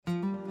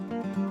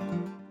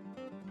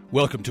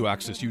Welcome to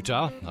Access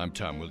Utah. I'm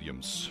Tom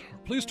Williams.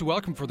 We're pleased to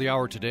welcome for the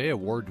hour today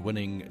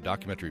award-winning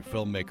documentary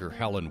filmmaker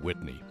Helen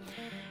Whitney.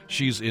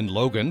 She's in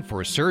Logan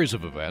for a series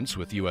of events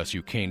with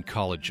USU Kane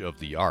College of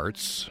the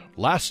Arts.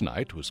 Last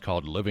night was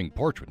called Living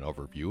Portrait, an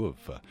overview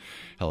of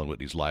Helen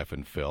Whitney's life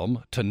and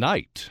film.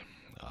 Tonight,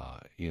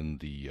 in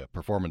the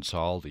Performance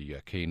Hall, the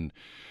Kane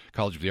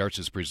College of the Arts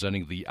is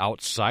presenting The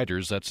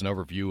Outsiders. That's an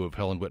overview of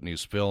Helen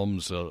Whitney's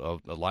films,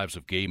 of the lives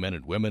of gay men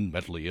and women,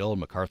 mentally ill,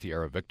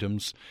 McCarthy-era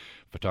victims,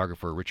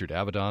 photographer Richard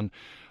Avedon.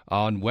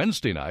 On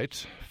Wednesday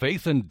night,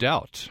 Faith and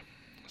Doubt.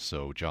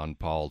 So John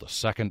Paul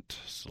II,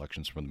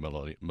 selections from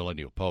the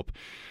Millennial Pope.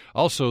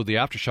 Also, the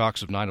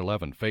aftershocks of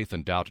 9/11, Faith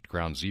and Doubt at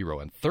Ground Zero.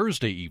 And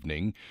Thursday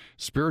evening,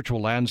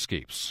 Spiritual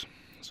Landscapes.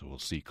 So we'll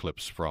see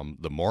clips from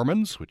The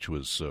Mormons, which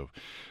was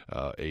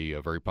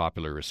a very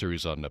popular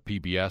series on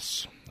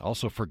PBS.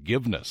 Also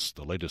Forgiveness,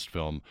 the latest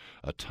film,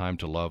 A Time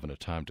to Love and a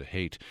Time to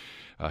Hate.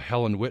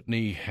 Helen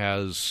Whitney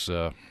has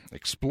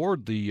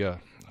explored the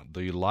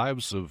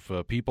lives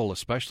of people,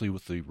 especially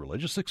with the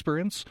religious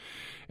experience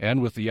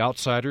and with the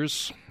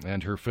outsiders,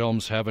 and her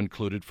films have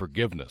included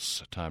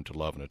Forgiveness, A Time to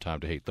Love and a Time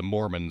to Hate, The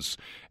Mormons,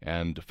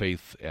 and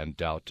Faith and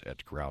Doubt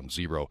at Ground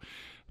Zero.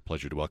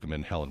 Pleasure to welcome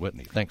in Helen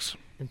Whitney. Thanks.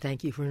 And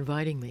thank you for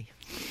inviting me.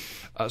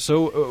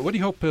 So what do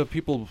you hope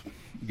people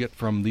get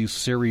from these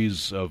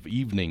series of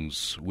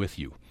evenings with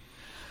you?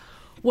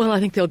 Well, I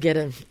think they'll get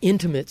an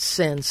intimate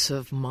sense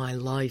of my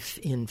life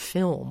in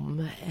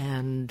film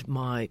and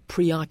my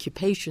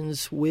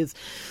preoccupations with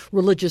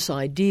religious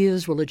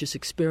ideas, religious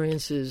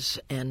experiences,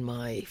 and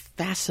my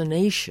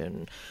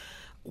fascination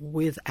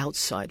with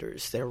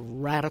outsiders, their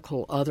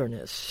radical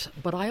otherness.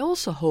 But I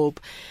also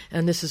hope,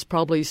 and this is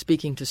probably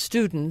speaking to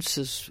students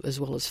as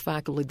well as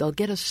faculty, they'll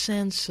get a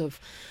sense of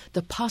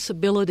the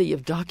possibility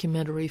of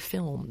documentary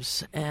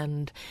films.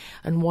 And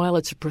while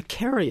it's a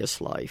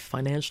precarious life,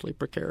 financially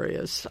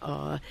precarious,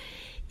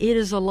 it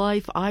is a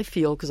life I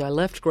feel, because I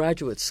left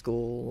graduate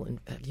school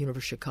at the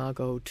University of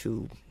Chicago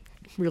to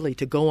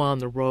go on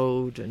the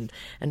road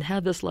and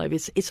have this life.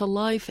 It's a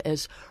life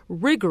as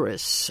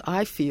rigorous,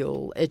 I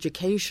feel,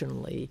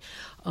 educationally,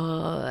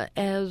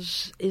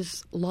 as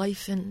is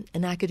life in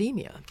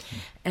academia.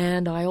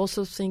 And I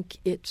also think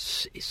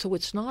it's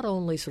not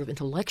only sort of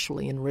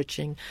intellectually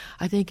enriching,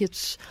 I think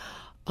it's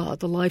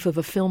the life of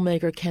a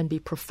filmmaker can be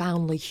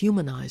profoundly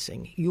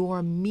humanizing. You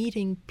are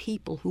meeting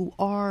people who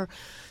are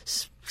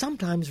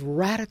sometimes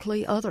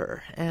radically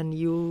other, and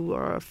you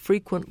are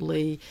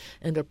frequently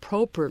and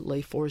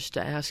appropriately forced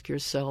to ask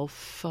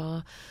yourself,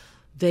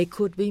 they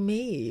could be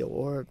me,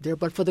 or they're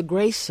but for the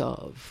grace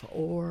of,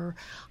 or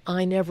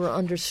I never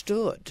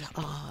understood,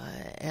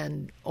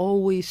 and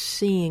always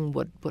seeing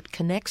what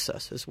connects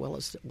us as well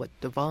as what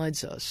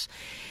divides us.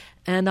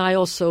 And I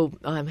also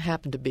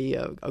happen to be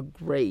a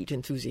great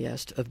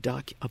enthusiast of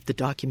the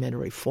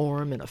documentary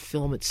form and a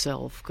film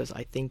itself, because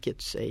I think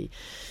it's a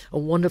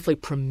wonderfully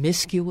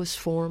promiscuous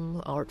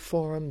art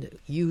form that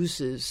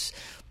uses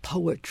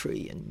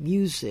poetry and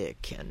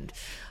music and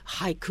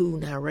haiku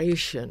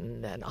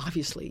narration and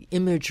obviously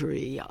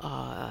imagery,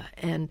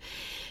 and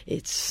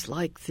it's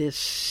like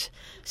this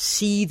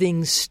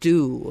seething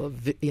stew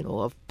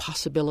of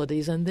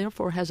possibilities, and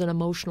therefore has an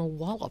emotional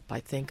wallop,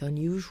 I think,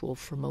 unusual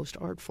for most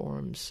art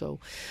forms. So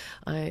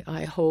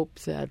I hope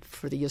that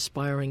for the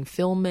aspiring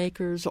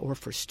filmmakers or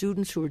for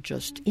students who are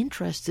just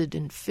interested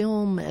in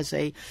film as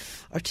a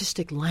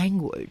artistic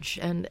language,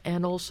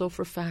 and also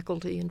for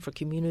faculty and for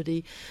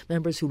community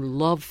members who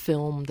love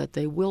film, that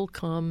they will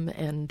come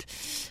and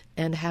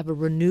have a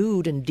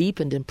renewed and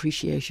deepened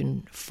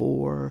appreciation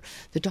for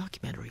the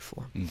documentary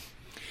form.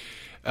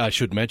 I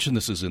should mention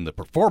this is in the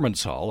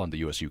Performance Hall on the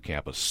USU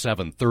campus,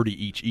 7:30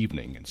 each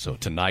evening. And so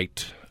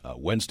tonight,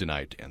 Wednesday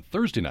night, and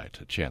Thursday night,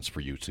 a chance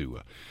for you to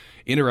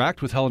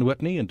interact with Helen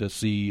Whitney and to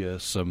see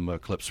some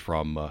clips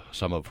from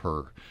some of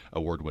her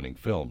award-winning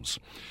films.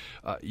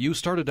 You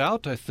started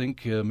out, I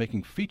think,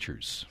 making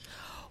features.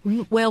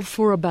 Well,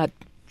 for about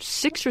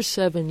 6 or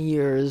 7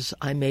 years,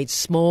 I made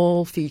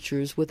small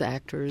features with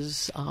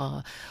actors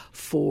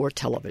for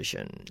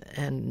television,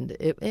 and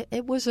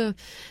it was a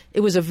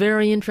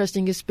very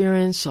interesting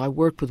experience. I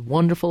worked with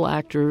wonderful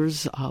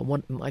actors.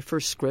 My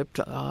first script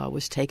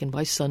was taken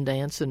by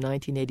Sundance in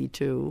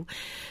 1982.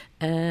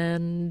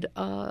 And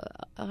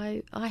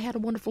I had a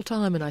wonderful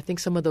time, and I think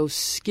some of those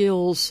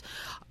skills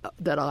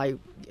that I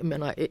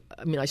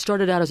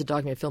started out as a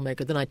documentary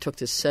filmmaker, then I took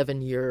this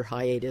 7-year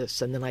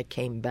hiatus, and then I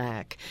came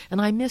back,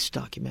 and I miss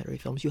documentary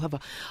films. You have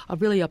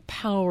really a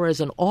power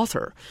as an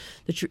author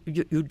that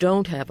you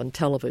don't have on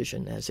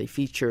television as a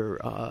feature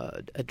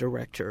a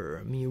director.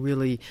 I mean, you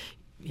really.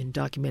 In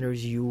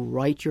documentaries, you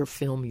write your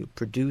film, you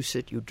produce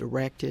it, you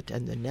direct it,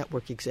 and the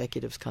network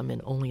executives come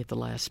in only at the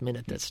last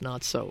minute. That's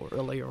not so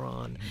earlier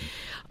on.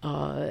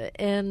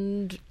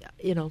 The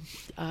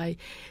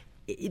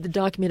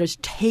documentaries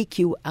take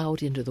you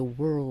out into the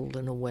world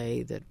in a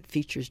way that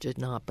features did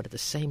not, but at the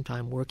same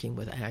time working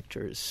with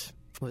actors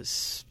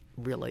was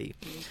really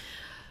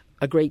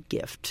a great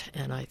gift,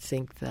 and I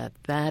think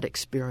that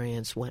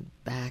experience went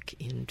back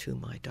into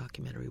my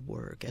documentary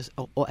work as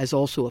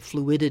also a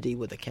fluidity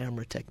with the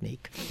camera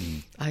technique.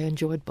 I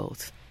enjoyed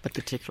both, but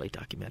particularly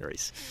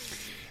documentaries.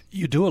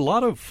 You do a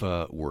lot of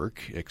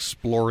work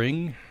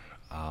exploring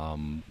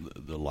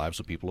the lives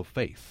of people of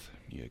faith,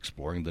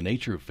 exploring the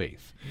nature of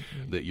faith.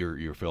 That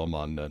your film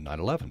on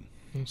 9/11.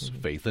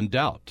 Faith and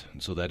doubt.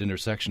 And so that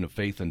intersection of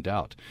faith and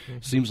doubt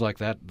seems like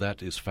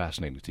that is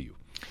fascinating to you.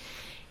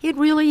 It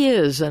really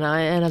is, and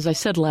as I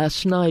said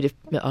last night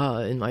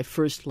in my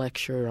first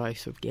lecture, I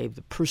sort of gave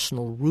the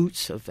personal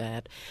roots of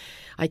that.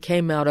 I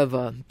came out of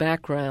a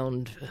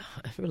background,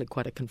 really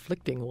quite a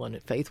conflicting one,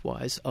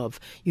 faith-wise, of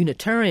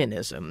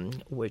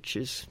Unitarianism, which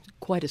is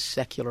quite a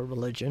secular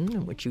religion,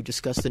 in which you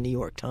discuss the New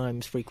York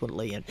Times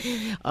frequently and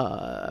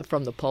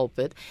from the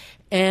pulpit,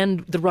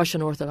 and the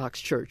Russian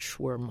Orthodox Church,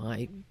 where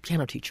my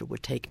piano teacher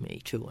would take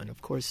me to. And,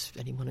 of course,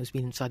 anyone who's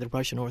been inside the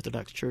Russian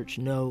Orthodox Church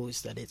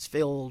knows that it's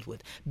filled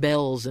with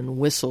bells and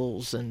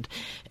whistles, and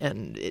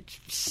it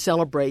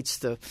celebrates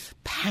the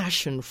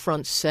passion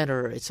front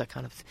center. It's a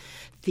kind of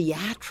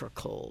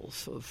theatrical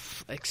sort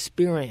of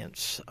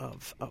experience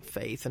of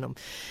faith, and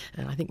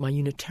I think my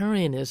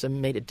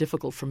Unitarianism made it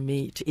difficult for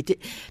me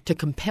to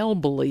compel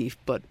belief,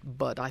 but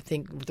I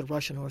think the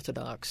Russian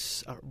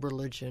Orthodox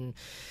religion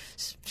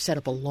set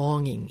up a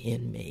longing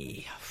in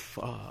me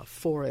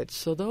for it.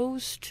 So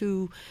those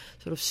two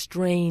sort of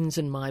strains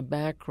in my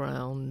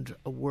background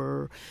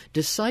were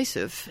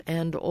decisive,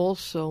 and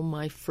also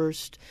my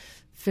first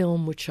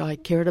film, which I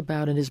cared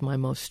about and is my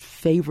most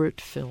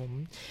favorite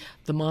film,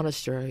 The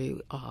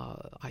Monastery.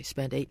 I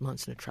spent 8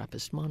 months in a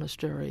Trappist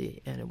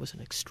monastery, and it was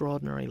an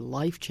extraordinary,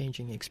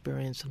 life-changing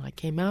experience, and I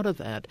came out of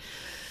that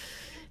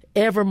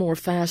ever more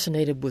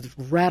fascinated with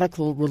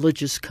radical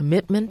religious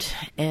commitment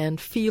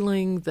and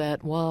feeling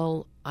that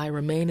while I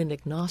remain an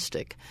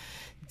agnostic,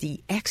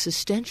 the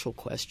existential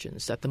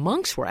questions that the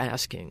monks were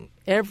asking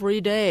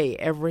every day,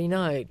 every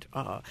night,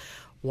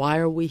 why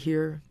are we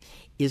here?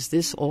 Is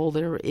this all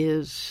there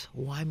is?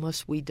 Why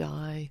must we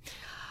die?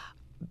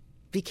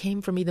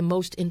 Became for me the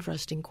most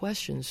interesting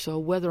questions. So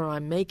whether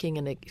I'm making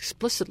an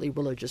explicitly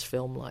religious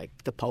film like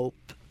The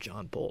Pope,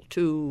 John Paul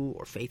II,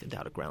 or Faith and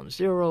Doubt at Ground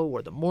Zero,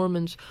 or The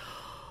Mormons,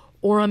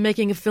 or I'm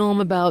making a film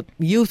about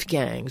youth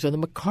gangs or the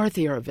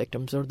McCarthy-era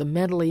victims or the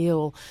mentally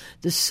ill,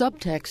 the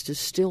subtext is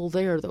still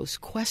there. Those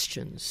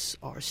questions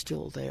are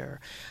still there.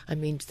 I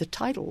mean, the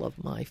title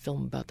of my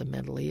film about the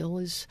mentally ill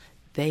is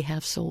They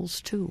Have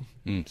Souls Too.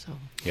 So.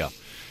 Yeah,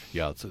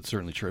 it's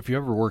certainly true. If you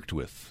ever worked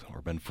with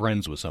or been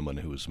friends with someone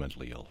who is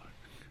mentally ill,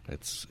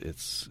 it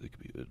could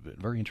be a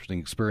very interesting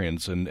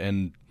experience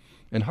and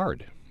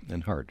hard.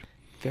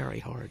 Very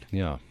hard.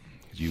 Yeah.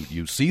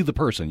 You see the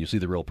person, you see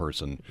the real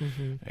person,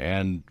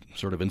 and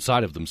sort of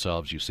inside of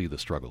themselves, you see the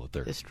struggle that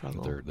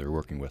they're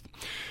working with.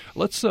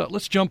 Let's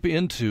jump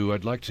into.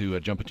 I'd like to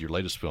jump into your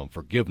latest film,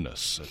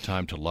 Forgiveness: A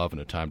Time to Love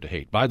and a Time to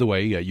Hate. By the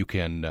way, you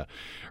can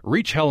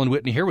reach Helen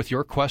Whitney here with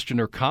your question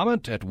or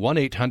comment at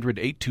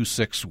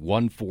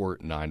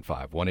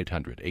 1-800-826-1495,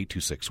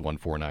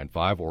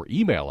 1-800-826-1495, or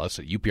email us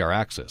at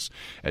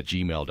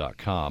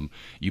upraccess@gmail.com,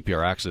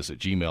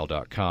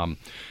 upraccess@gmail.com,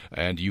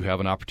 and you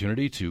have an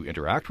opportunity to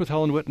interact with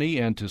Helen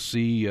Whitney and to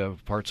see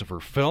parts of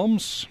her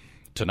films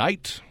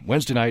tonight,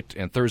 Wednesday night,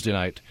 and Thursday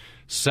night,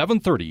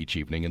 7:30 each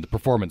evening in the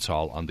Performance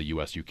Hall on the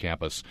USU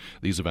campus.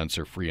 These events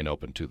are free and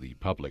open to the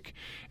public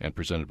and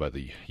presented by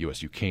the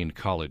USU Kane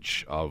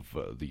College of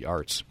the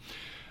Arts.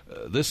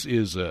 This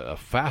is a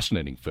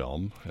fascinating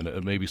film,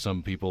 and many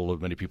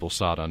people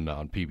saw it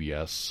on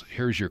PBS.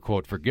 Here's your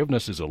quote: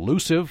 "Forgiveness is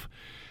elusive,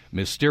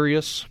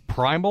 mysterious,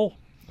 primal,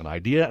 an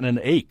idea and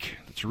an ache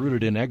that's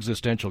rooted in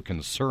existential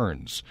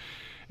concerns."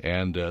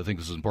 And I think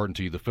this is important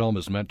to you. The film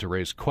is meant to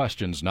raise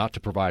questions, not to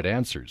provide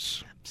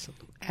answers.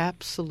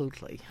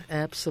 Absolutely.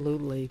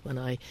 When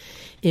I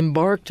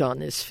embarked on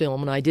this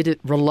film, and I did it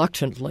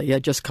reluctantly,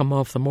 I'd just come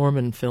off the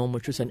Mormon film,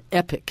 which was an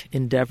epic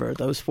endeavor,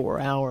 those 4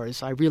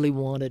 hours. I really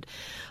wanted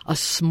a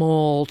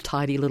small,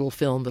 tidy little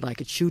film that I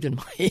could shoot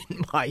in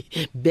my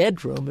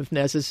bedroom if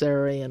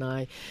necessary, and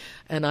I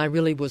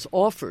really was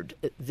offered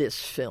this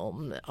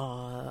film,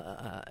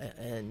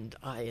 and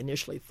I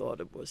initially thought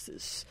it was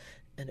this.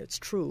 And it's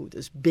true,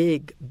 this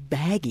big,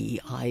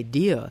 baggy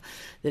idea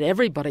that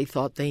everybody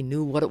thought they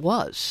knew what it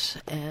was.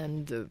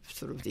 And the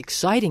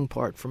exciting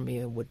part for me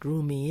and what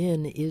drew me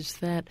in is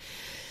that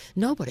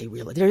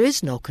there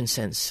is no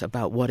consensus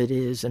about what it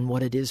is and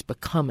what it is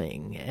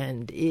becoming.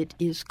 And it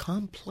is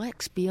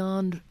complex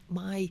beyond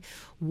my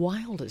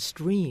wildest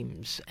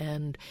dreams.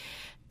 And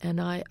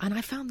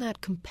I found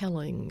that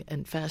compelling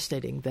and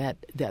fascinating that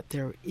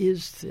there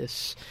is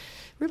this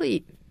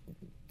really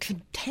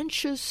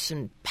contentious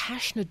and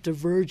passionate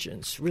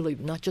divergence, really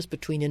not just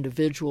between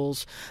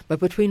individuals, but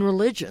between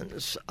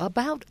religions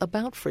about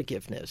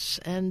forgiveness.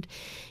 And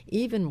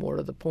even more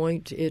to the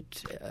point,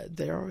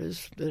 there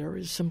is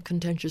some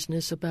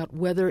contentiousness about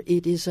whether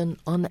it is an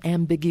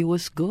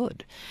unambiguous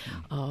good.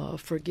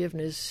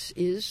 Forgiveness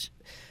is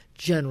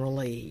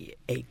generally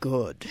a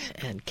good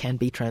and can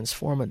be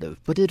transformative,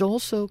 but it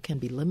also can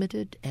be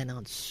limited and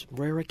on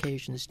rare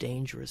occasions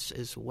dangerous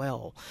as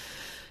well.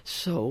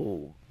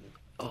 So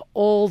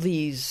all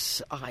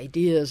these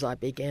ideas I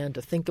began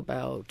to think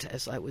about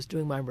as I was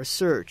doing my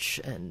research,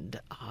 and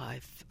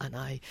I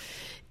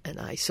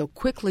so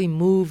quickly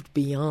moved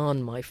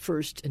beyond my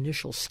first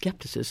initial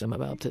skepticism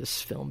about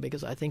this film,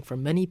 because I think for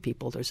many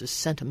people there's a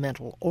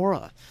sentimental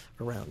aura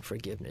around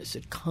forgiveness.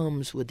 It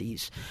comes with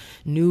these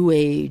New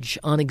Age,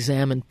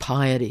 unexamined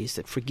pieties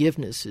that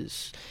forgiveness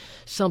is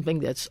something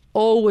that's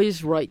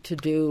always right to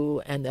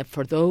do, and that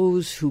for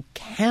those who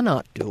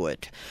cannot do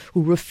it,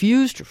 who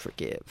refuse to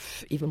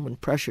forgive, even when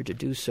pressured to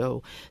do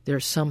so, they're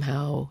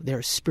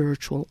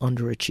spiritual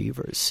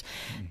underachievers.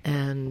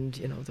 And,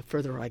 the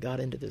further I got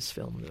into this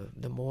film,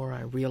 the more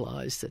I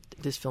realized that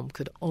this film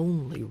could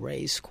only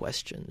raise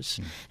questions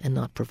and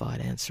not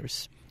provide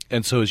answers.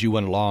 And so as you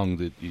went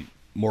along,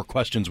 more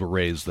questions were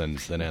raised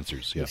than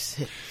answers. Yes.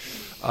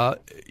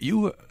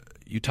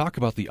 You talk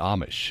about the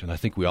Amish, and I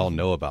think we all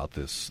know about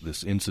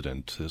this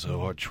incident. There's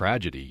a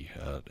tragedy.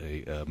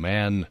 A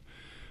man,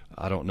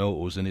 I don't know what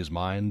was in his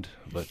mind,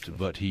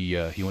 but he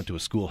went to a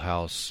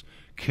schoolhouse,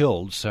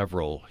 killed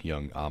several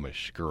young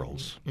Amish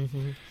girls.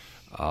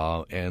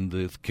 And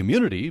the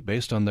community,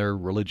 based on their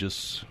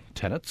religious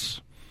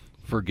tenets,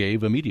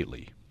 forgave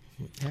immediately.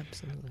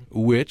 Absolutely.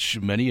 Which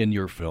many in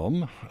your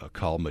film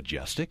call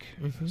majestic.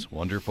 It's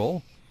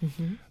wonderful.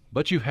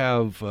 But you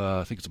have,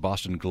 I think it's a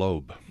Boston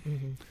Globe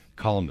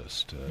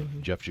columnist,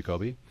 Jeff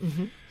Jacoby,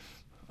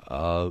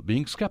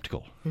 being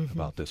skeptical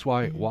about this.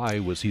 Why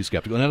was he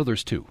skeptical? And I know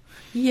there's two.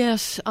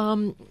 Yes.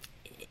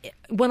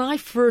 When I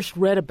first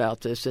read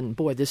about this, and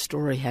boy, this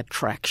story had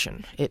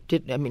traction. It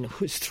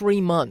was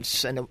 3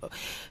 months and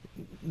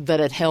that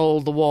it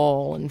held the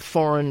wall, and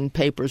foreign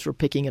papers were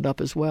picking it up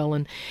as well.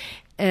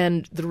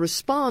 And the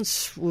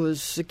response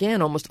was,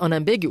 again, almost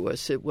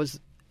unambiguous. It was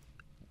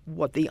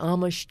what the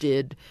Amish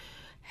did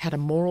had a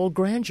moral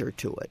grandeur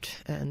to it.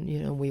 And,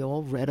 we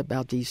all read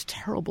about these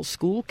terrible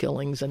school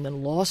killings and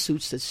then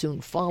lawsuits that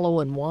soon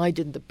follow, and why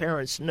didn't the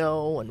parents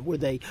know, and were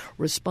they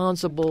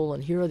responsible?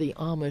 And here are the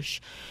Amish,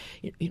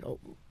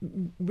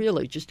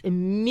 really just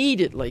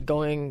immediately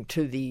going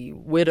to the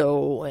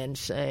widow and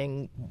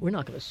saying, we're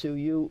not going to sue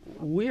you.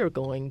 We're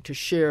going to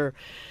share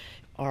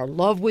our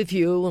love with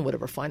you and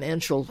whatever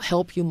financial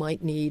help you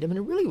might need. It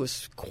really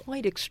was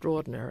quite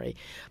extraordinary.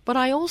 But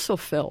I also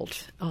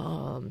felt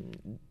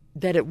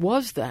that it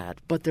was that,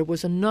 but there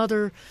was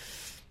another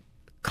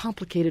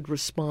complicated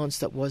response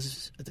that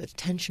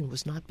attention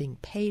was not being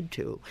paid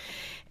to.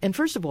 And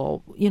first of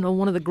all,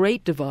 one of the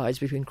great divides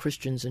between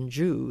Christians and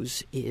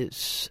Jews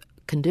is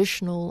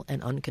conditional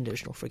and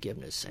unconditional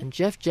forgiveness. And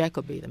Jeff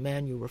Jacoby, the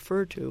man you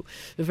refer to,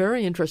 the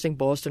very interesting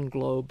Boston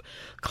Globe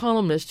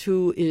columnist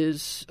who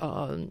is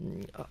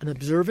an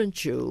observant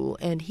Jew,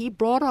 and he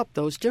brought up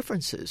those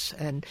differences.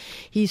 And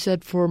he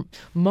said for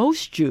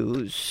most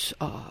Jews,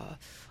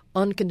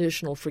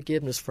 unconditional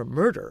forgiveness for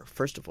murder,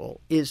 first of all,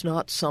 is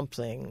not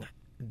something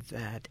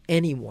that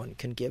anyone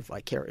can give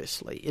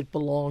vicariously. It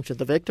belongs to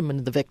the victim,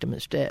 and the victim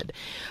is dead.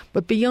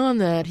 But beyond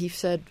that, he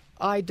said,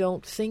 I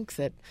don't think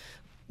that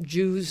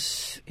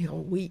Jews,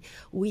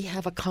 we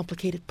have a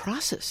complicated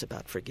process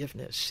about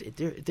forgiveness.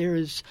 There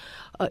is,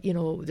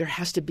 there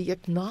has to be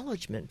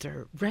acknowledgement,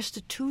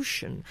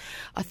 restitution,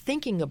 a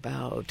thinking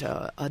about,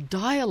 a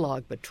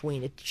dialogue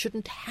between. It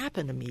shouldn't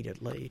happen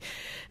immediately,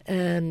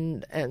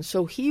 and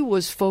so he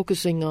was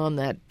focusing on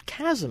that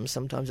chasm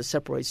sometimes that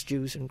separates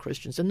Jews and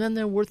Christians. And then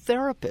there were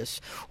therapists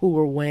who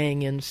were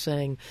weighing in,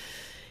 saying,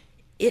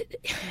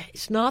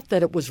 It's not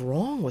that it was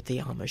wrong what the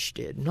Amish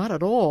did, not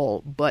at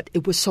all, but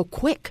it was so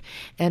quick.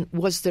 And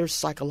was there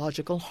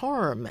psychological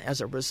harm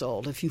as a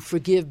result if you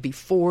forgive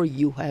before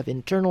you have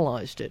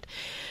internalized it?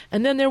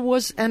 And then there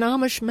was an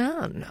Amish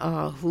man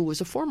who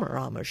was a former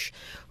Amish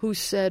who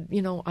said,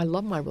 I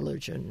love my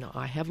religion.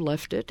 I have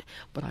left it,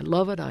 but I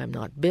love it. I am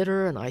not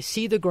bitter, and I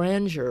see the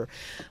grandeur.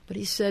 But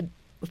he said,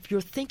 if you're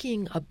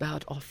thinking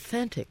about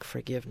authentic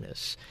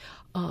forgiveness,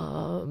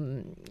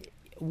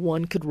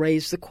 one could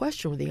raise the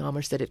question with the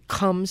Amish that it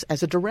comes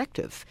as a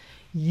directive.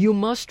 You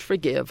must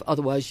forgive,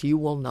 otherwise you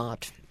will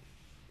not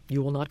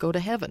go to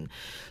heaven.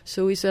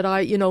 So he said,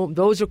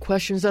 those are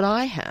questions that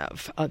I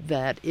have,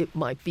 that it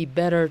might be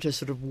better to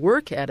sort of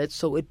work at it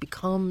so it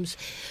becomes,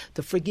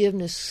 the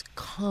forgiveness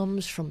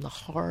comes from the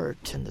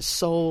heart and the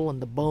soul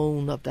and the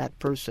bone of that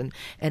person,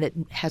 and it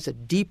has a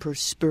deeper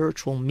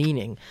spiritual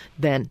meaning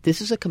than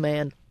this is a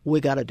command, we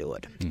got to do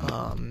it.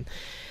 Mm-hmm.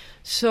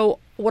 So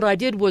what I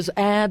did was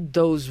add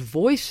those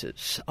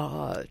voices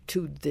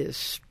to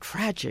this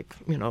tragic,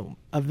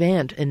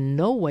 event, in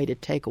no way to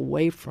take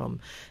away from,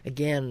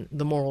 again,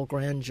 the moral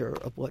grandeur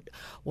of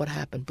what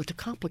happened, but to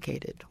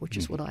complicate it, which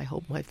is what I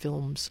hope my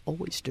films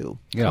always do,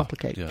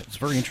 complicate. Yeah, it's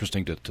very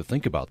interesting to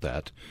think about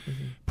that.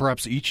 Mm-hmm.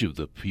 Perhaps each of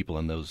the people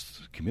in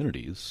those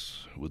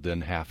communities would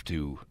then have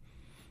to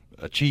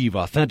achieve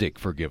authentic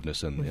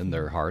forgiveness in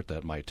their heart,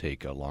 that might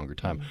take a longer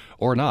time,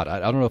 or not. I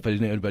don't know if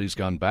anybody's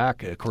gone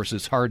back. Of course,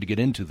 it's hard to get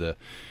into the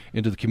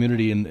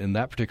community in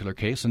that particular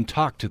case and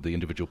talk to the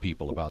individual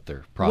people about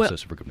their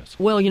process of forgiveness.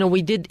 Well,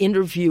 we did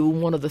interview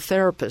one of the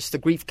therapists, the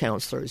grief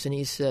counselors, and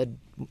he said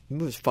it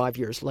was 5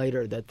 years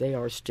later that they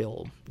are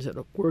still sort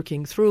of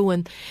working through.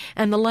 And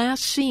the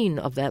last scene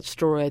of that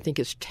story, I think,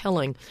 is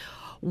telling.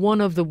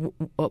 One of the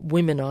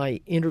women I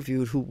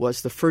interviewed, who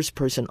was the first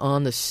person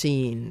on the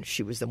scene,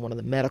 she was one of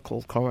the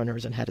medical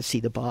coroners and had to see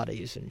the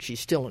bodies, and she's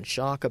still in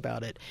shock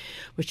about it.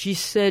 But she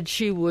said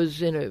she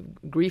was in a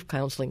grief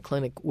counseling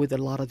clinic with a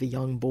lot of the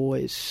young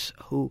boys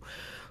who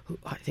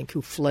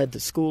fled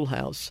the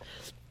schoolhouse.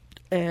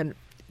 And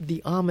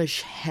the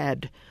Amish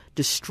had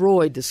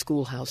destroyed the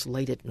schoolhouse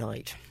late at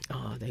night.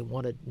 They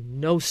wanted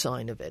no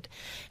sign of it.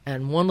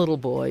 And one little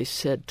boy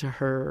said to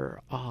her,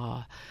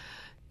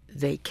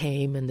 they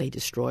came and they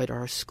destroyed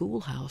our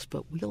schoolhouse,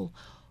 but we'll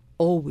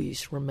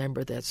always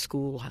remember that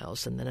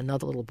schoolhouse. And then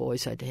another little boy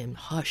said to him,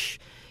 hush,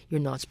 you're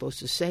not supposed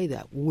to say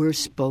that. We're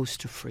supposed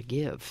to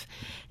forgive.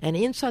 And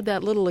inside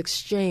that little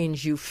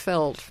exchange, you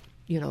felt,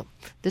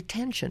 the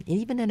tension.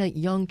 Even in a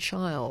young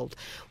child,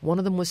 one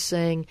of them was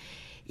saying,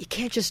 you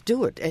can't just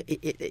do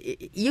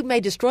it. You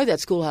may destroy that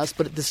schoolhouse,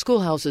 but the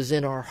schoolhouse is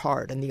in our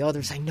heart. And the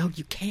other saying, no,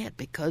 you can't,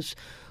 because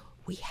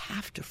we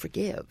have to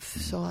forgive.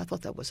 So I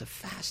thought that was a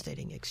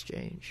fascinating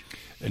exchange.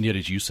 And yet,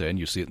 as you say, and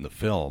you see it in the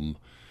film,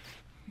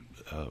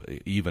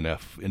 even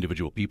if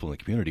individual people in the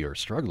community are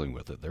struggling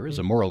with it, there is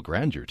a moral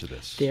grandeur to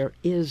this. There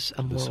is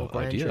a moral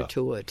grandeur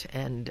to it,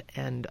 and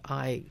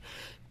I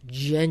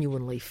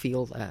genuinely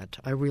feel that.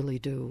 I really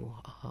do.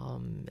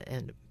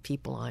 And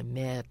people I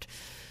met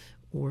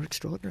were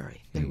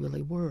extraordinary. They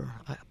really were.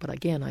 But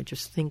again, I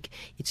just think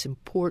it's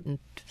important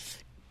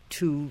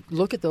to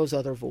look at those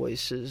other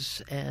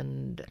voices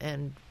and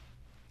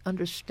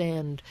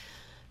understand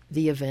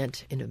the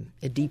event in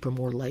a deeper,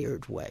 more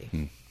layered way.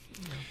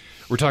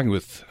 We're talking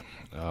with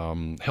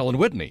Helen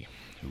Whitney,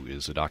 who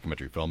is a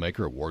documentary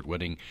filmmaker,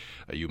 award-winning.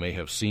 You may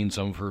have seen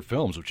some of her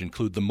films, which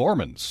include The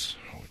Mormons,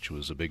 which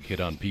was a big hit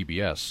on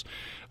PBS.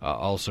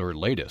 Also her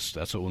latest,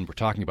 that's the one we're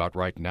talking about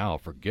right now,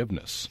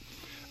 Forgiveness,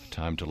 A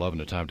Time to Love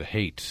and a Time to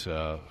Hate,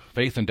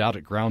 Faith and Doubt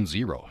at Ground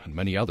Zero, and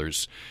many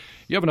others.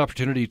 You have an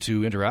opportunity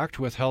to interact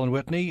with Helen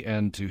Whitney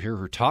and to hear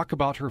her talk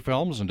about her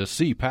films and to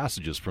see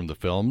passages from the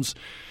films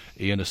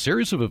in a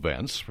series of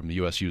events from the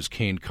USU's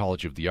Kane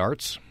College of the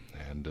Arts.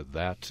 And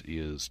that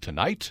is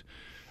tonight,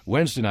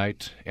 Wednesday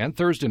night, and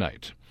Thursday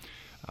night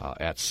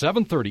at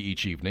 7:30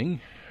 each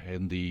evening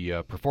in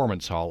the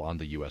Performance Hall on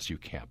the USU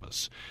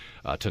campus.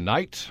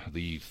 Tonight,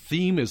 the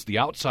theme is The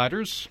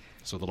Outsiders,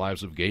 so the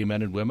lives of gay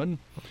men and women,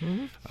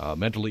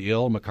 mentally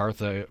ill,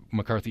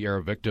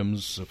 McCarthy-era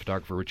victims,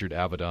 photographer Richard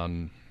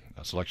Avedon,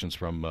 selections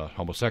from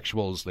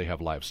homosexuals. They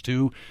have lives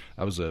too.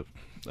 That was a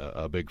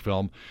big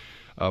film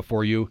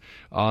for you.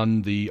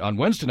 On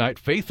Wednesday night,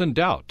 Faith and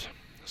Doubt.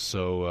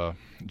 So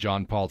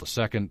John Paul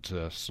II,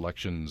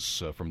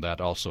 selections from that,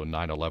 also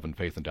 9/11,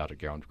 Faith and Doubt at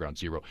Ground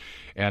Zero.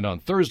 And on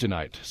Thursday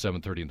night,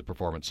 7:30 in the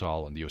Performance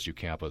Hall on the USU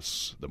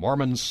campus, The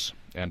Mormons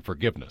and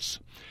Forgiveness.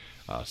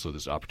 So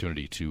there's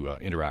opportunity to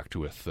interact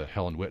with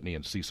Helen Whitney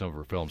and see some of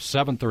her films,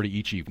 7:30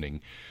 each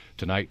evening,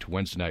 tonight,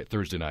 Wednesday night,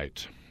 Thursday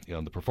night,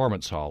 in the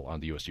Performance Hall on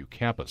the USU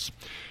campus.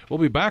 We'll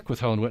be back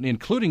with Helen Whitney,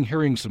 including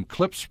hearing some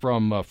clips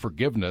from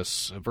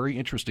Forgiveness, a very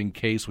interesting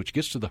case which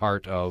gets to the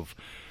heart of,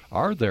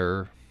 are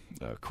there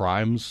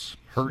crimes,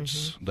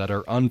 hurts that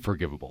are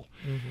unforgivable?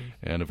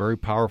 And a very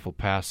powerful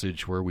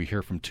passage where we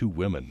hear from two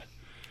women,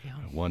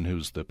 one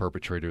who's the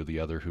perpetrator, the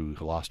other who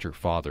lost her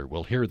father.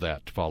 We'll hear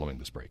that following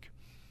this break.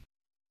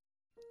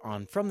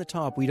 On From the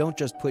Top, we don't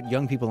just put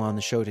young people on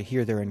the show to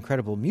hear their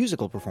incredible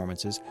musical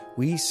performances,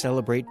 we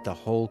celebrate the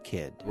whole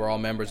kid. We're all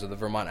members of the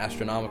Vermont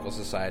Astronomical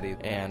Society,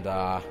 and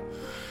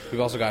we've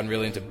also gotten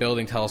really into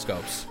building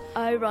telescopes.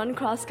 I run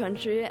cross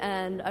country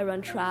and I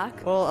run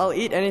track. Well, I'll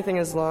eat anything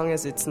as long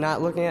as it's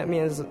not looking at me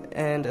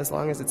and as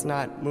long as it's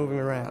not moving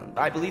around.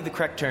 I believe the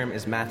correct term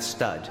is math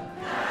stud.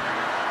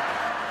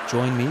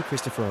 Join me,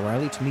 Christopher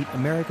O'Reilly, to meet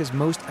America's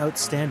most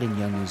outstanding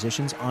young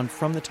musicians on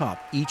From the Top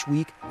each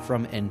week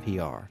from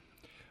NPR.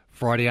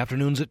 Friday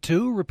afternoons at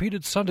 2,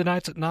 repeated Sunday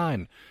nights at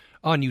 9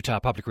 on Utah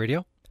Public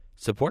Radio.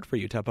 Support for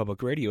Utah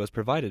Public Radio is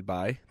provided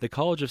by the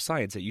College of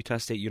Science at Utah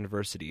State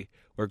University,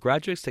 where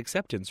graduates'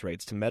 acceptance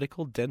rates to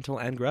medical, dental,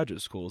 and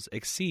graduate schools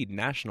exceed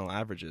national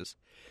averages.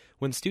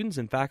 When students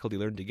and faculty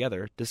learn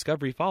together,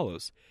 discovery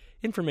follows.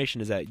 Information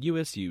is at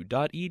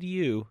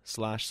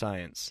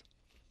usu.edu/science.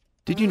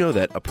 Did you know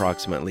that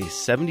approximately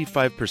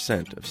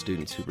 75% of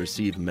students who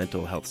receive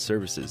mental health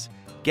services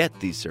get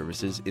these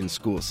services in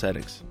school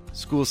settings?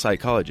 School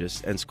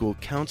psychologists and school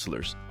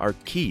counselors are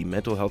key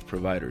mental health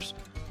providers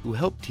who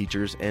help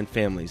teachers and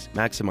families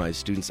maximize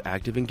students'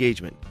 active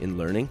engagement in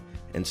learning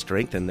and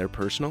strengthen their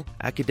personal,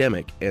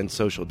 academic, and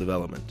social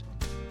development.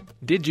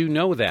 Did You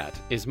Know That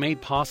is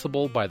made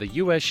possible by the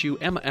USU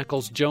Emma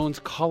Eccles Jones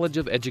College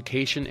of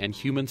Education and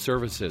Human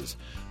Services.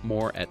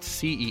 More at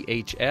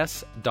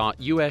cehs.usu.edu.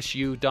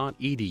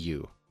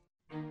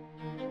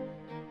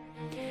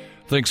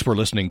 Thanks for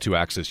listening to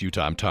Access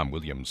Utah. I'm Tom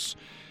Williams.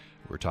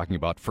 We're talking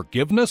about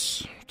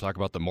forgiveness, talk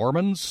about the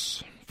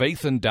Mormons,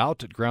 faith and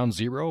doubt at ground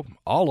zero.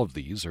 All of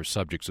these are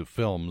subjects of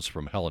films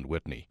from Helen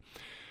Whitney.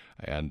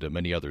 And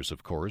many others,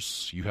 of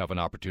course. You have an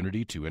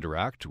opportunity to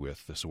interact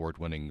with this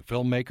award-winning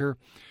filmmaker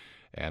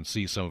and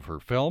see some of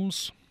her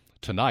films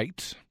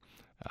tonight,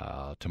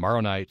 tomorrow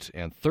night,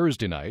 and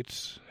Thursday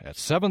night at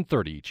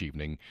 7:30 each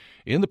evening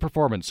in the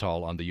Performance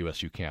Hall on the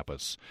USU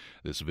campus.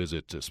 This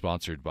visit is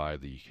sponsored by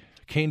the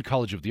Kane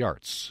College of the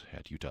Arts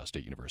at Utah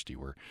State University.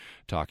 We're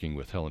talking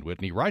with Helen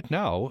Whitney right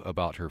now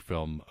about her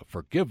film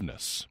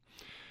Forgiveness,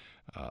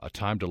 A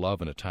Time to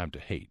Love and a Time to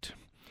Hate.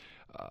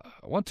 I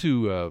want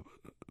to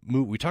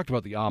we talked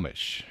about the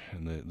Amish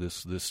and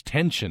this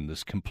tension,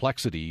 this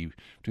complexity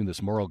between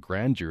this moral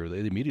grandeur.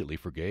 They immediately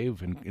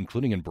forgave,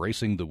 including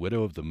embracing the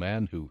widow of the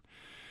man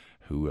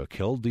who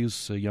killed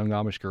these young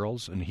Amish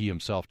girls, and he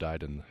himself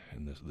died in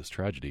this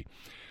tragedy.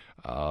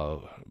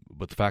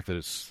 But the fact that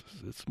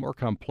it's more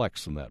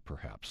complex than that,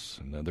 perhaps,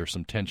 and then there's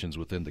some tensions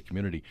within the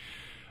community.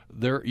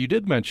 You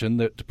did mention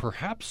that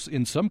perhaps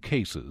in some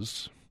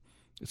cases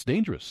it's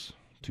dangerous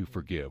to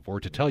forgive or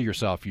to tell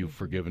yourself you've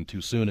forgiven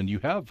too soon. And you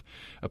have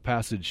a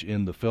passage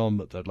in the film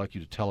that I'd like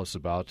you to tell us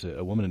about,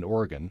 a woman in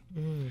Oregon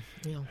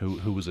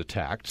who was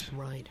attacked.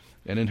 Right.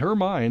 And in her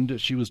mind,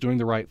 she was doing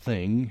the right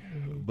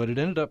thing, but it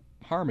ended up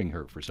harming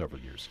her for several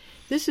years.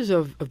 This is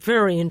a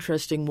very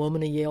interesting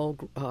woman, a Yale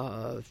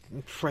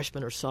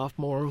freshman or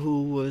sophomore,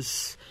 who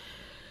was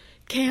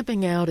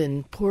camping out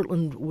in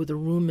Portland with a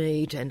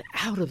roommate, and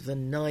out of the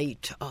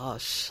night,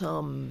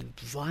 some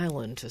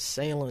violent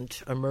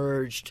assailant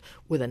emerged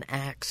with an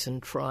axe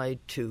and tried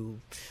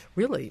to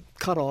really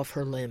cut off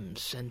her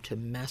limbs and to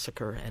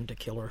massacre and to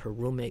kill her. Her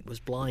roommate was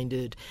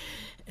blinded,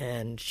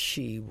 and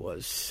she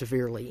was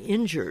severely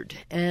injured.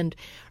 And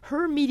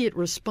her immediate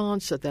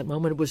response at that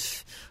moment, it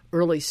was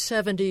early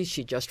 70s.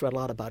 She just read a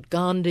lot about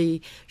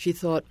Gandhi. She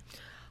thought,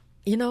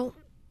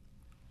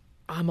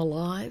 I'm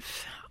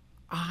alive.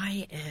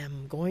 I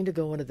am going to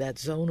go into that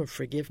zone of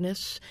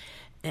forgiveness,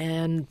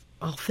 and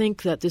I'll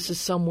think that this is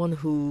someone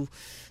who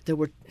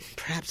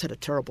perhaps had a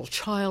terrible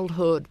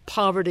childhood,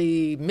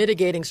 poverty,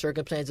 mitigating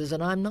circumstances,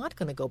 and I'm not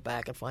going to go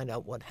back and find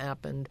out what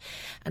happened,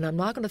 and I'm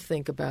not going to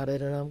think about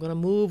it, and I'm going to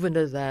move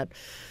into that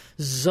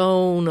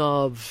zone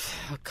of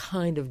a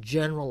kind of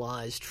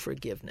generalized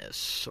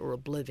forgiveness or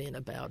oblivion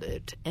about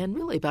it. And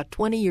really about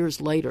 20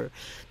 years later,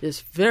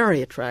 this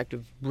very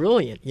attractive,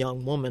 brilliant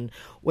young woman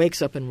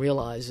wakes up and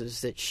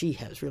realizes that she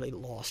has really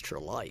lost her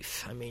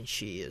life. I mean,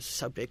 she is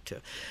subject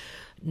to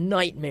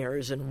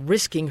nightmares and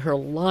risking her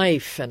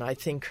life. And I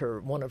think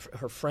one of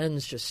her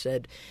friends just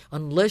said,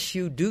 unless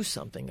you do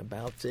something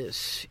about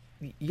this,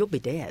 you'll be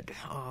dead.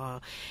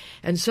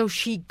 And so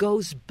she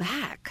goes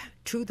back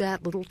to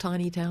that little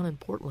tiny town in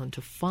Portland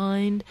to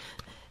find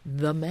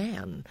the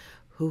man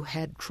who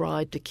had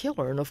tried to kill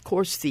her. And, of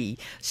course, the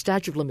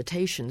statute of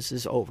limitations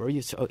is over.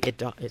 It's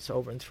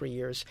over in 3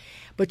 years.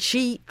 But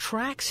she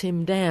tracks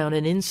him down,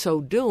 and in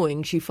so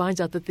doing, she finds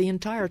out that the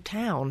entire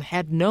town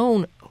had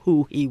known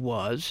who he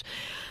was.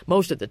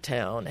 Most of the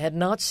town had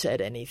not said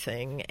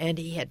anything, and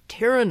he had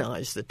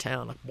tyrannized the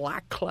town. A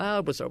black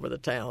cloud was over the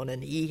town,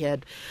 and he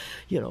had,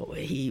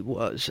 he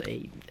was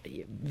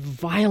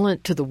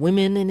violent to the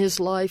women in his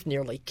life,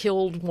 nearly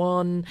killed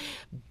one,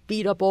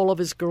 beat up all of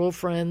his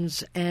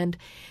girlfriends, and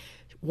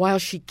while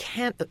she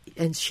can't,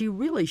 and she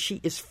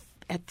is,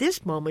 at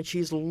this moment,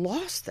 she's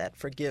lost that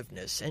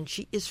forgiveness, and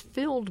she is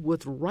filled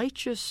with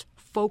righteous,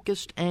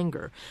 focused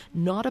anger,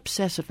 not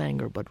obsessive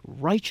anger, but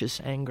righteous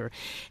anger.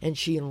 And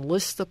she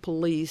enlists the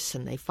police,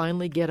 and they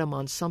finally get him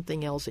on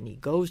something else, and he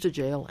goes to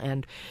jail,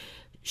 and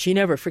she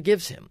never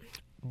forgives him.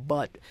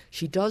 But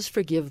she does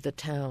forgive the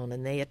town,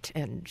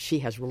 and she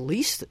has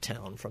released the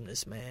town from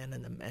this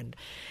man,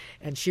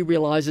 and she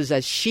realizes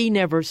as she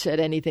never said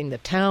anything, the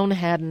town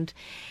hadn't.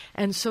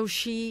 And so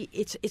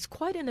it's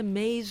quite an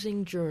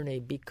amazing journey,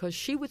 because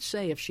she would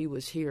say, if she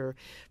was here,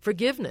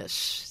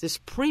 forgiveness, this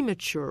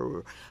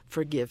premature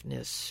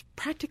forgiveness,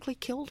 practically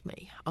killed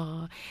me.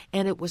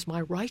 And it was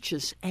my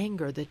righteous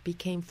anger that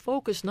became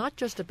focused not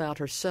just about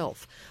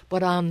herself,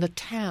 but on the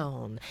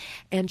town.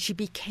 And she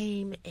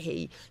became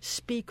a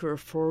speaker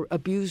for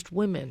abused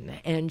women,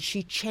 and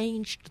she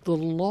changed the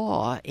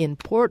law in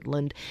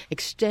Portland,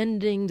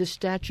 extending the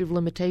statute of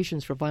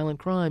limitations for violent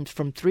crimes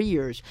from 3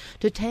 years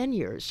to 10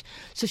 years.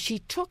 So she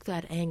took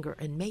that anger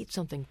and made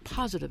something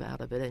positive out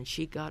of it, and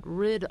she got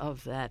rid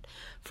of that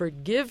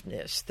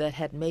forgiveness that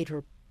had made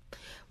her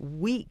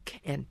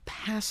weak and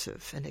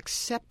passive and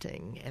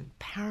accepting and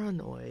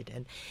paranoid.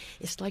 And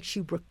it's like she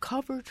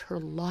recovered her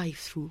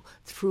life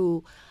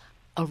through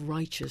a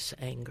righteous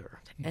anger.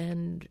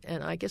 And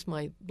I guess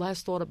my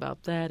last thought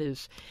about that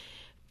is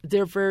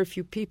there are very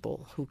few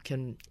people who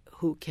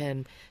who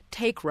can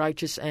take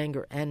righteous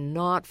anger and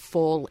not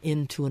fall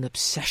into an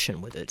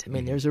obsession with it. I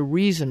mean, there's a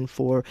reason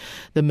for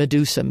the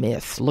Medusa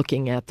myth,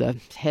 looking at the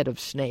head of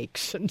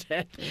snakes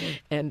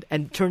and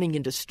turning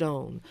into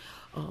stone.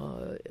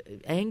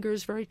 Anger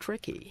is very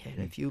tricky, and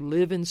if you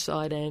live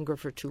inside anger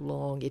for too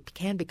long, it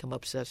can become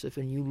obsessive,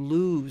 and you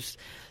lose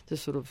the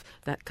sort of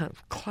that kind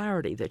of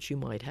clarity that you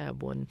might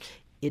have when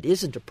it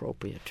isn't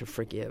appropriate to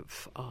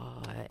forgive.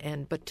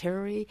 But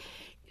Terry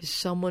is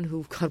someone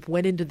who kind of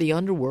went into the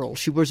underworld.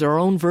 She was her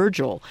own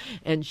Virgil,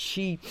 and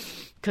she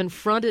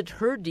confronted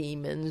her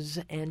demons,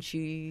 and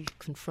she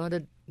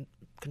confronted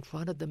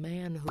the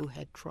man who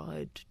had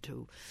tried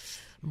to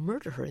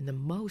murder her in the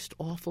most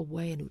awful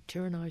way and who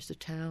tyrannized the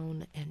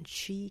town, and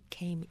she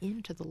came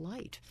into the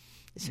light.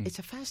 It's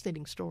a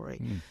fascinating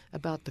story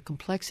about the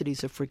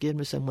complexities of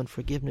forgiveness and when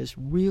forgiveness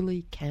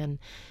really can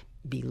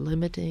be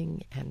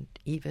limiting and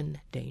even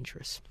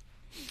dangerous.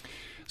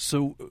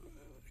 So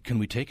can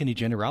we take any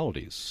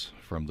generalities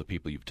from the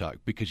people you've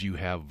talked? Because you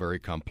have very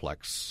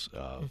complex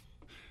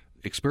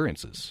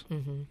experiences,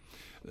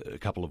 a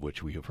couple of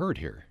which we have heard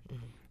here.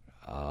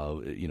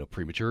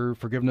 Premature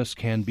forgiveness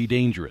can be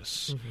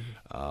dangerous.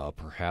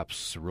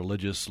 Perhaps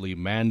religiously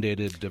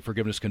mandated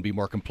forgiveness can be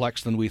more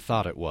complex than we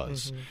thought it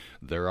was.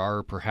 There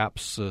are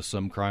perhaps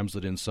some crimes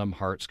that in some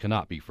hearts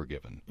cannot be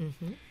forgiven.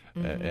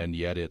 And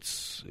yet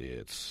it's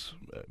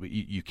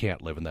you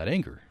can't live in that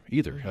anger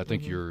either. I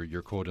think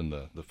your quote in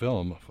the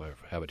film, if I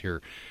have it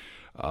here,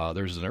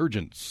 there's an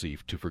urgency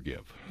to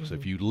forgive. So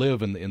if you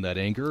live in that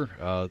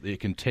anger, it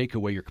can take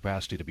away your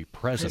capacity to be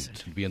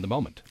present and be in the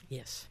moment.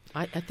 Yes.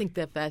 I think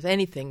that if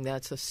anything,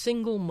 that's the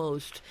single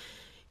most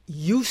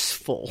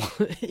useful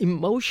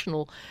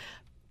emotional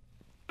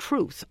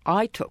truth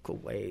I took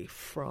away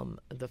from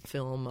the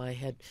film. I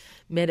had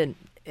met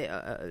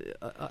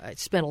I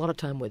spent a lot of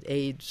time with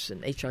AIDS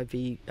and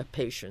HIV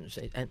patients,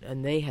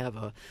 and they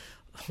have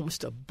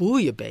almost a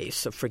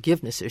bouillabaisse of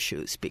forgiveness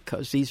issues,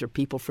 because these are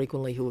people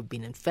frequently who have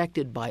been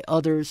infected by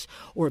others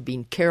or have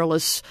been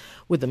careless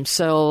with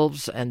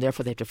themselves, and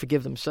therefore they have to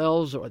forgive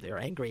themselves, or they're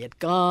angry at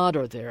God,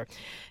 or they're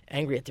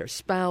angry at their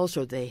spouse,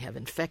 or they have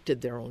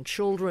infected their own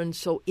children.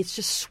 So it's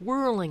just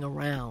swirling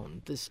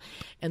around this.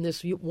 And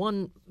this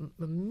one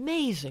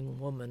amazing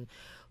woman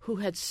who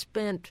had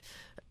spent,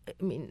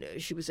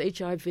 she was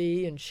HIV,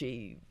 and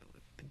she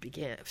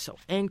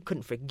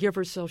couldn't forgive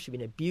herself. She'd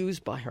been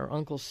abused by her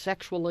uncle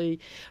sexually.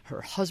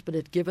 Her husband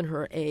had given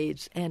her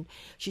AIDS, and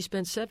she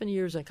spent 7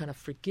 years on kind of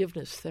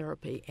forgiveness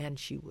therapy, and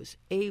she was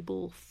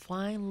able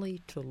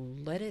finally to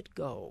let it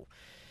go,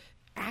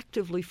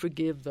 actively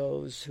forgive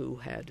those who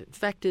had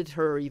infected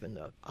her, even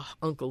the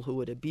uncle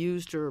who had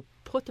abused her,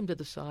 put them to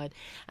the side.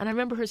 And I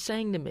remember her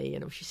saying to me,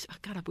 she said,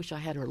 God, I wish I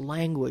had her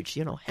language.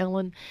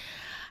 Helen,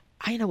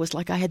 it was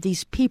like I had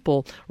these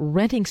people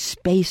renting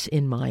space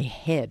in my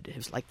head. It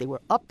was like they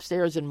were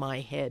upstairs in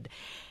my head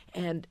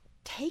and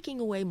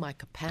taking away my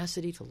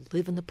capacity to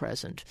live in the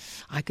present.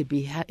 I could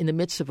be in the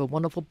midst of a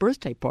wonderful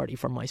birthday party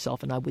for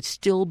myself, and I would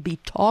still be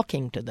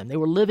talking to them. They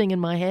were living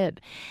in my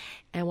head.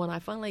 And when I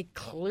finally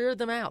cleared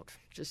them out,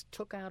 just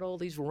took out all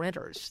these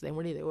renters, they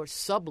were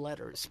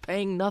subletters,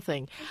 paying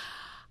nothing,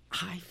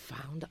 I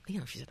found,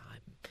 she said,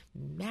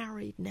 I'm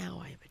married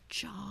now, I have a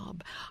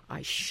job,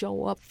 I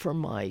show up for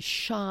my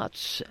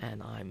shots,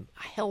 and I'm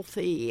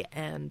healthy,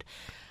 and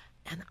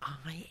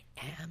I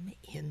am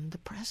in the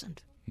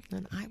present.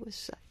 And I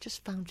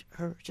just found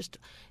her just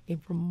a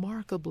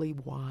remarkably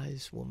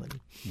wise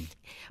woman.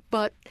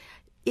 But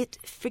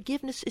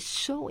forgiveness is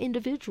so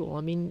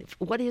individual.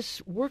 What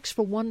works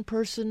for one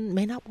person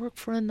may not work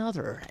for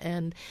another,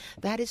 and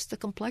that is the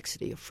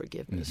complexity of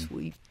forgiveness.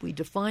 We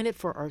define it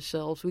for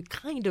ourselves. We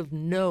kind of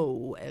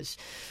know, as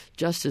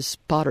Justice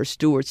Potter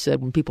Stewart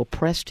said when people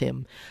pressed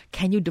him,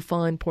 can you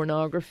define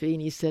pornography?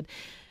 And he said,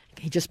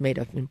 he just made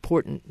an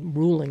important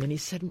ruling, and he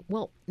said,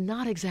 well,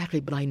 not exactly,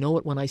 but I know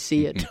it when I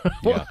see it.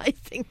 Well, I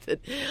think that,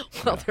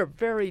 they're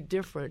very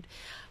different.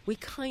 We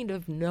kind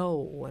of know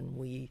when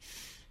we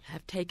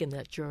have taken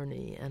that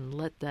journey and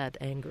let that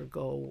anger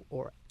go,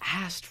 or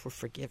asked for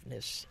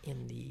forgiveness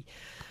in the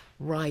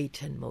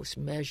right and most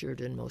measured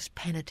and most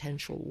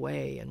penitential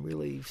way, and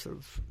really sort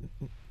of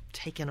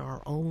taken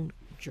our own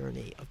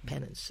journey of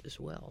penance as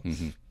well.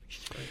 Which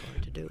is very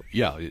hard to do.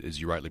 Yeah,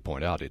 as you rightly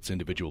point out, it's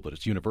individual, but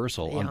it's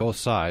universal on both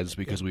sides,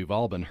 because we've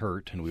all been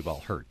hurt and we've all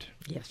hurt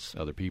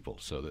other people.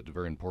 So that's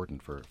very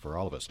important for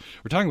all of us.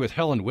 We're talking with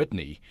Helen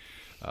Whitney,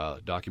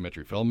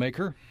 documentary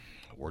filmmaker,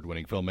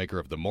 award-winning filmmaker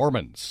of The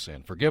Mormons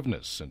and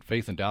Forgiveness and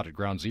Faith and Doubt at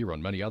Ground Zero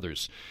and many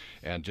others.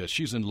 And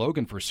she's in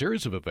Logan for a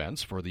series of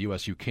events for the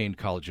USU Kane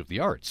College of the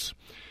Arts.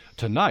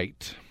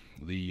 Tonight,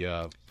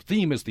 the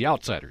theme is The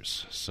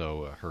Outsiders.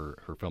 So her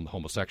film, The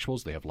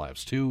Homosexuals, They Have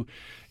Lives Too.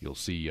 You'll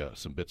see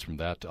some bits from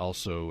that.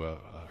 Also,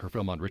 her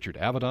film on Richard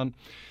Avedon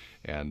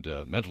and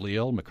mentally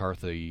ill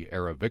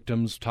McCarthy-era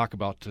victims. Talk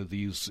about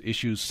these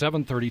issues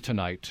 7:30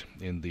 tonight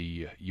in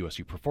the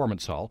USU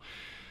Performance Hall.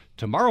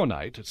 Tomorrow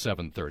night at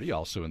 7:30,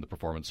 also in the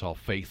Performance Hall,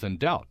 Faith and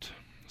Doubt.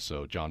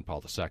 So John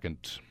Paul II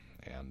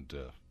and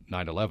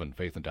 9/11,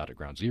 Faith and Doubt at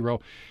Ground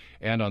Zero.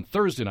 And on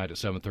Thursday night at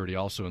 7:30,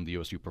 also in the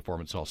USU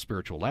Performance Hall,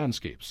 Spiritual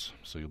Landscapes.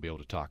 So you'll be able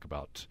to talk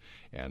about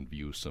and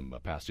view some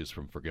passages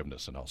from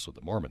Forgiveness and also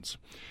the Mormons.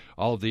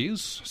 All of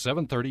these,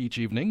 7:30 each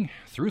evening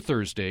through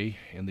Thursday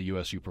in the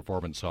USU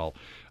Performance Hall.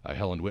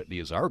 Helen Whitney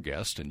is our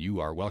guest, and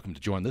you are welcome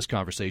to join this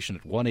conversation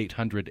at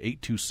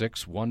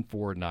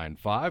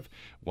 1-800-826-1495,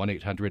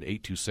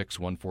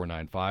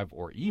 1-800-826-1495,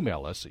 or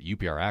email us at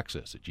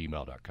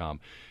upraccess@gmail.com,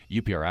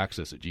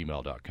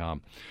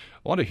 upraccess@gmail.com.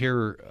 I want to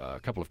hear a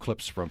couple of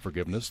clips from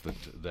Forgiveness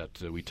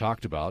that we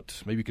talked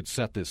about. Maybe you could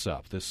set this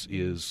up. This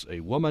is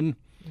a woman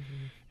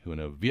who, in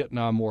a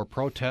Vietnam War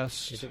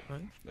protest,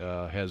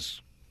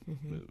 has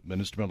been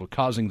instrumental in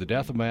causing the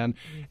death of a man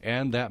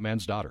and that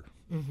man's daughter.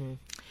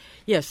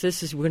 Yes,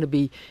 we're going to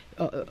be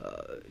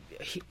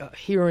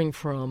hearing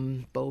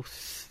from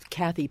both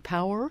Kathy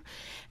Power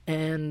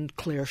and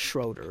Claire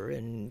Schroeder.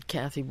 And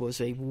Kathy was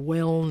a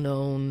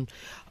well-known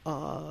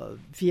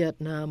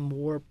Vietnam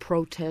War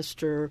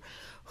protester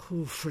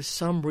who, for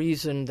some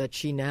reason that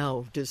she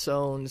now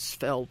disowns,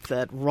 felt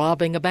that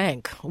robbing a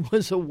bank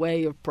was a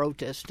way of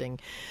protesting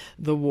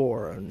the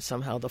war, and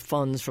somehow the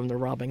funds from the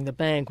robbing the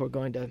bank were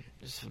going to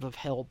sort of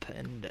help,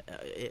 and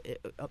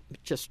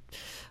just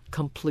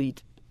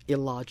complete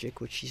illogic,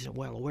 which she's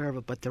well aware of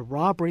it. But the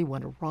robbery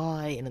went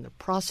awry, and in the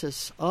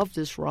process of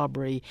this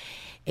robbery,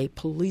 a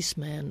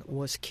policeman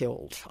was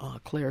killed,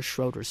 Claire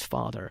Schroeder's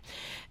father.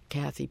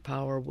 Kathy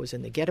Power was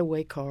in the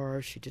getaway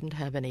car. She didn't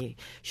have any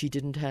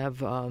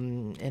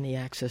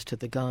access to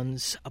the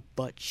guns,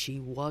 but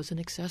she was an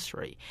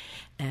accessory,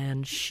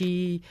 and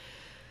she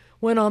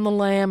went on the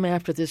lam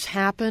after this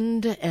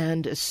happened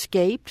and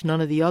escaped. None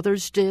of the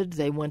others did.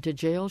 They went to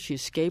jail. She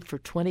escaped for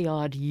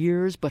 20-odd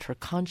years, but her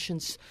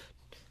conscience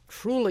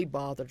truly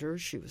bothered her.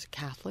 She was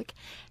Catholic,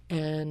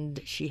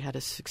 and she had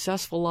a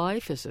successful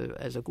life as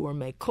a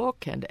gourmet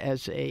cook, and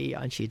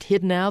she'd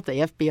hidden out. The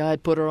FBI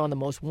had put her on the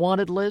most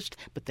wanted list,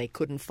 but they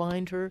couldn't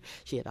find her.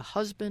 She had a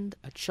husband,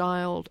 a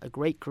child, a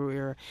great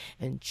career,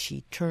 and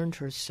she turned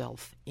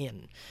herself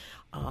in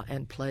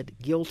and pled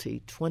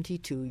guilty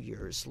 22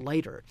 years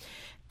later.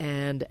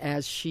 And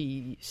as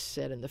she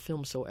said in the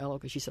film so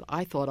eloquently, she said,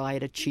 "I thought I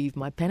had achieved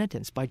my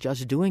penitence by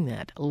just doing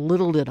that.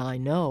 Little did I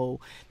know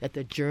that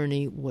the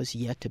journey was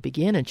yet to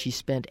begin." And she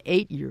spent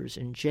 8 years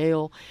in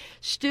jail,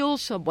 still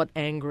somewhat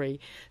angry,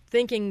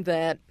 thinking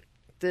that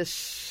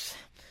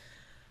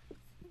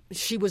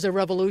she was a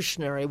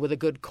revolutionary with a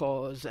good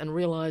cause, and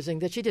realizing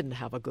that she didn't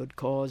have a good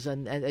cause,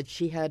 and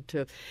she had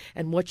to,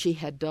 and what she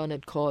had done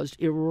had caused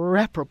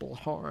irreparable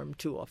harm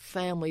to a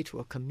family, to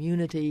a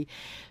community,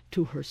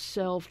 to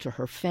herself, to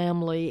her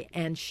family,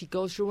 and she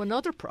goes through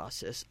another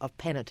process of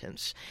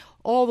penitence,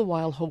 all the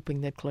while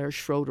hoping that Claire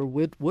Schroeder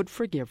would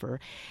forgive her.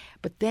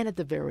 But then at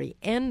the very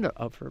end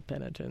of her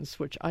penitence,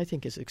 which I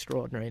think is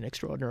extraordinary, an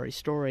extraordinary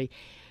story,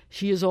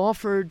 she has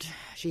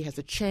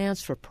a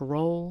chance for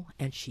parole,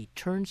 and she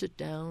turns it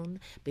down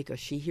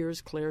because she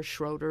hears Claire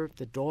Schroeder,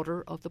 the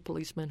daughter of the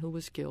policeman who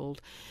was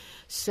killed,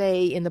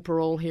 say in the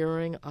parole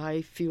hearing,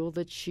 "I feel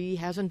that she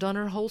hasn't done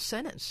her whole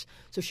sentence."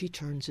 So she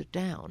turns it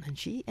down.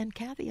 And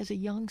Kathy has a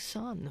young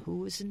son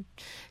who is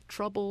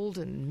troubled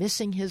and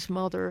missing his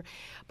mother,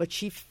 but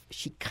she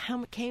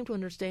came to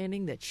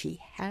understanding that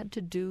she had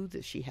to do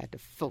this. She had to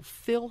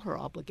fulfill her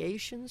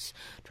obligations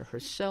to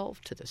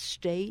herself, to the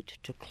state,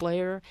 to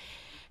Claire,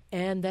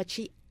 and that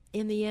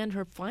in the end,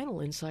 her final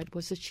insight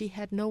was that she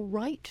had no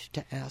right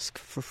to ask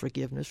for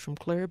forgiveness from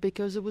Claire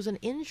because it was an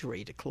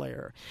injury to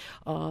Claire,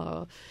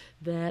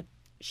 that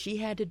she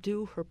had to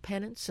do her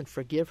penance and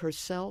forgive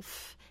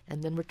herself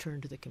and then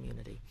return to the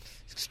community.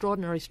 It's an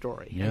extraordinary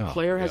story. Yeah, and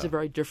Claire has a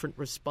very different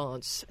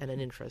response and an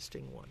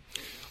interesting one.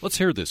 Let's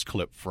hear this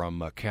clip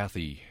from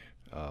Kathy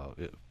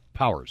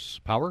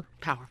Powers. Power?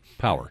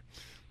 Power.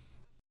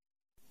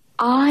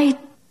 I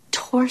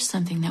tore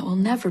something that will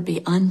never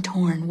be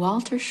untorn.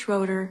 Walter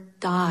Schroeder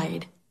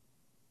died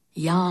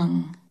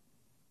young,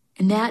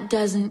 and that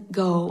doesn't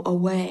go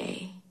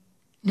away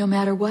no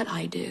matter what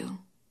I do.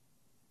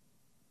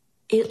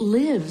 It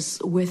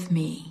lives with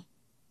me.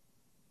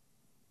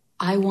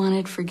 I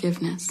wanted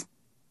forgiveness.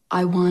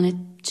 I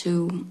wanted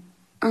to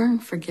earn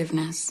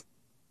forgiveness.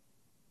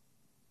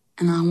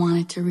 And I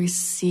wanted to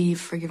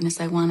receive forgiveness.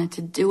 I wanted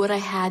to do what I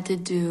had to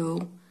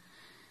do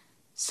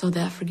so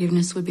that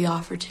forgiveness would be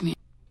offered to me.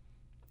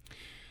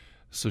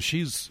 So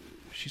she's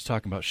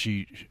talking about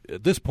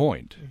at this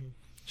point,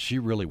 she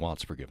really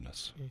wants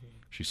forgiveness.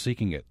 She's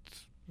seeking it,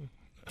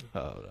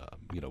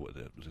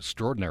 with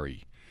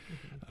extraordinary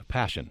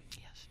passion.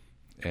 Yes.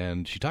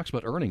 And she talks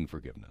about earning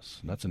forgiveness.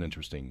 And that's an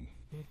interesting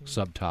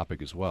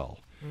subtopic as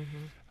well.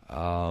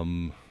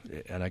 And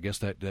I guess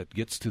that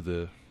gets to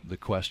the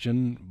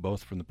question,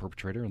 both from the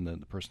perpetrator and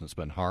the person that's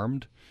been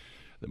harmed.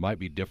 There might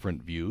be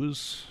different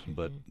views,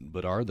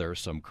 but are there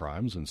some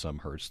crimes and some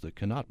hurts that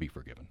cannot be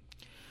forgiven?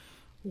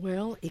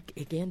 Well, it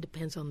again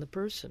depends on the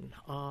person.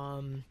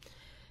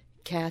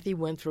 Kathy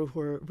went through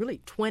her really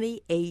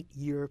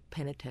 28-year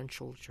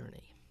penitential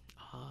journey.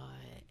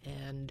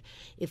 And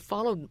it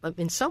followed,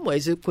 in some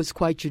ways, it was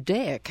quite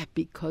Judaic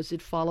because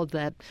it followed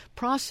that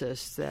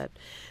process that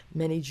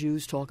many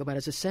Jews talk about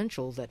as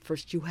essential, that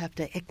first you have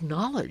to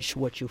acknowledge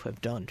what you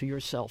have done to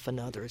yourself and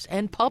others,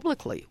 and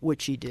publicly,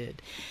 which he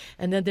did.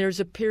 And then there's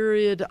a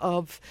period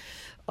of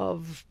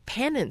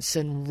penance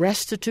and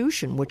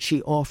restitution, which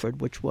she offered,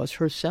 which was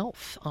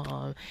herself.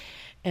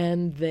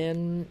 And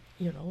then,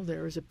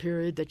 there is a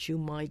period that you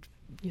might,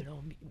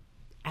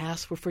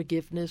 ask for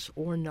forgiveness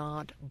or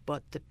not,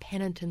 but the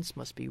penitence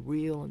must be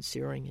real and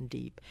searing and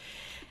deep.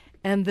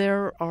 And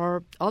there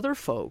are other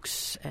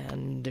folks,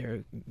 and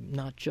they're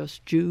not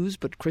just Jews,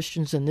 but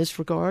Christians in this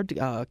regard.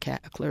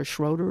 Claire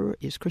Schroeder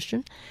is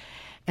Christian,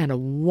 and a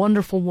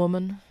wonderful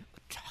woman,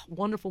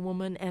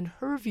 and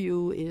her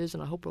view is,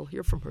 and I hope we'll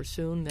hear from her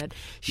soon, that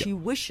she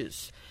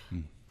wishes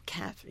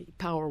Kathy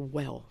Power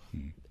well.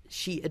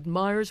 She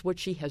admires what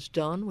she has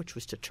done, which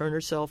was to turn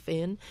herself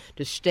in,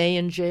 to stay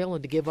in jail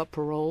and to give up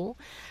parole.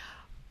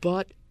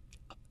 But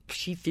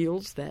she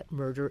feels that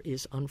murder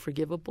is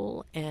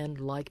unforgivable, and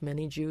like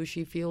many Jews,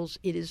 she feels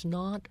it is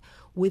not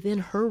within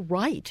her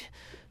right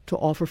to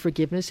offer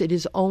forgiveness. It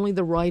is only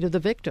the right of the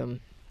victim,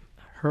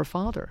 her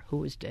father,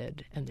 who is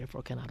dead, and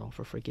therefore cannot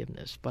offer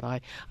forgiveness. But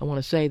I want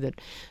to say that,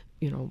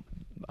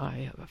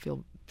 I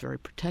feel very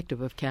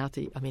protective of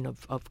Kathy,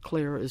 of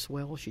Claire as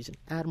well. She's an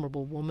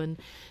admirable woman.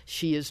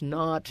 She is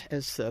not,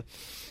 as the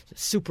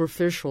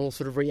superficial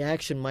sort of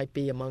reaction might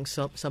be among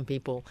some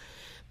people,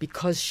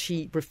 because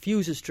she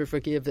refuses to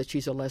forgive, that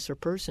she's a lesser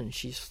person.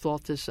 She's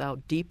thought this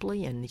out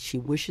deeply, and she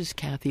wishes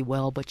Kathy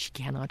well, but she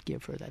cannot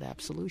give her that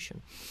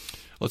absolution.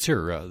 Let's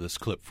hear this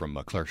clip from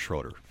Claire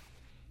Schroeder.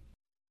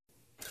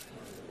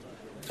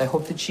 I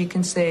hope that she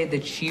can say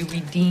that she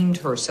redeemed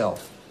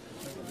herself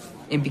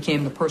and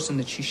became the person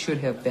that she should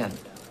have been.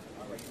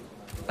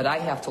 But I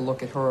have to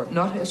look at her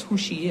not as who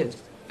she is,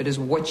 but as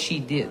what she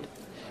did.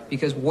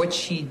 Because what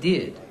she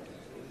did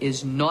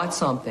is not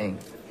something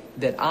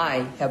that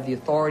I have the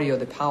authority or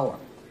the power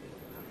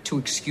to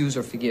excuse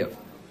or forgive.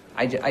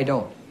 I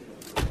don't.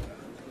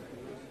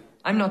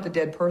 I'm not the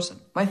dead person.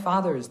 My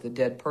father is the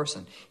dead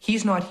person.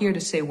 He's not here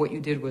to say what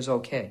you did was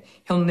okay.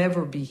 He'll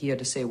never be here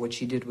to say what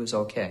she did was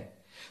okay.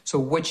 So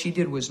what she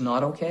did was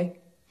not okay.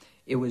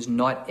 It was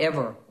not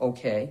ever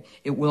okay.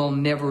 It will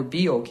never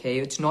be okay.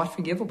 It's not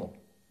forgivable,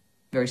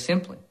 very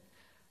simply.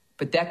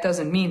 But that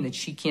doesn't mean that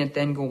she can't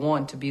then go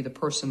on to be the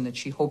person that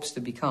she hopes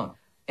to become.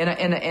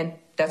 And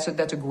that's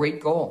a great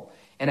goal,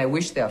 and I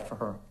wish that for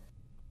her.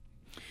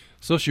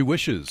 So she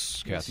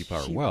wishes Kathy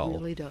Power well. She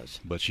really does.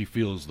 But she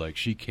feels like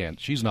she can't.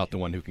 She's not the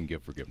one who can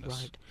give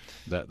forgiveness.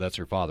 Right. That's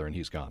her father, and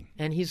he's gone.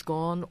 And he's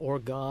gone, or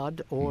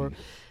God, or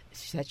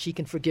that she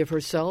can forgive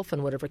herself,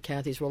 and whatever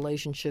Kathy's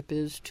relationship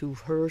is to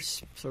her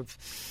sort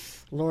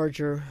of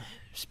larger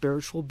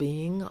spiritual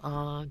being,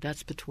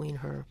 that's between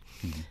her.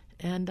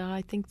 And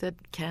I think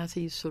that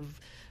Kathy's sort of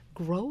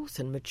growth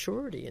and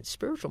maturity and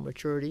spiritual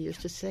maturity is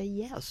to say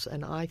yes,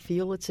 and I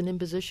feel it's an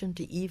imposition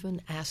to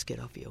even ask it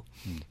of you.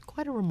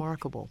 Quite a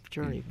remarkable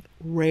journey,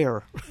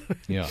 rare.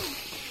 Yeah.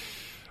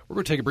 We're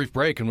going to take a brief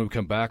break, and when we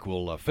come back,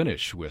 we'll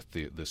finish with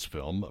this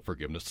film,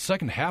 Forgiveness. The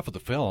second half of the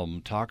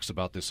film talks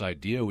about this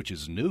idea, which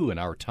is new in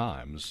our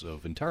times,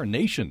 of entire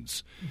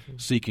nations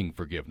seeking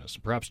forgiveness.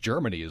 Perhaps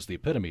Germany is the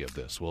epitome of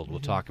this. We'll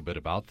talk a bit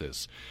about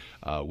this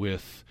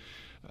with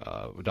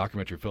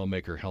documentary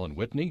filmmaker Helen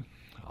Whitney,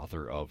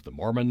 author of The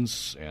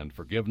Mormons and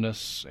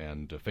Forgiveness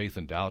and Faith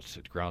and Doubt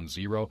at Ground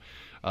Zero.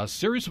 A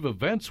series of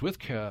events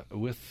with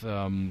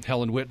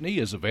Helen Whitney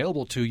is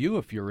available to you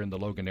if you're in the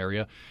Logan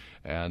area,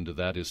 and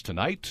that is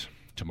tonight,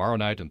 tomorrow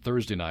night, and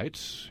Thursday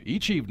night.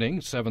 Each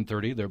evening,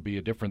 7:30, there'll be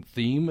a different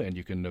theme, and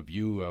you can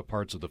view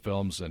parts of the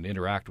films and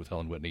interact with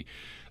Helen Whitney.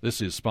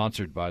 This is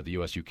sponsored by the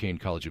USU Kane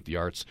College of the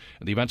Arts,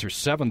 and the events are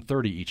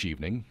 7:30 each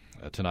evening,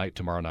 tonight,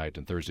 tomorrow night,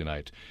 and Thursday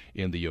night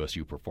in the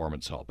USU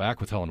Performance Hall.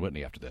 Back with Helen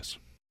Whitney after this.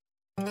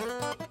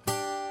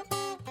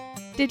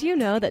 Did you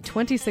know that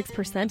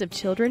 26% of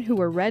children who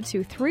were read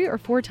to 3 or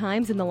 4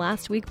 times in the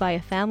last week by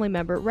a family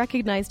member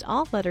recognized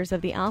all letters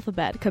of the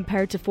alphabet,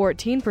 compared to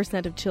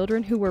 14% of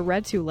children who were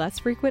read to less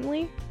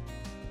frequently?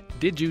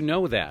 Did You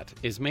Know That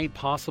is made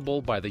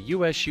possible by the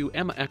USU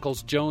Emma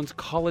Eccles Jones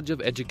College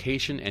of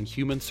Education and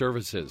Human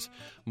Services.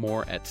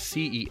 More at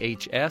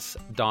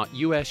cehs.usu.edu.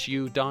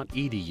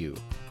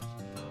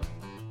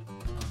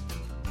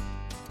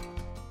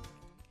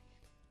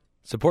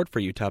 Support for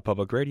Utah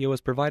Public Radio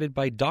is provided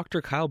by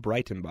Dr. Kyle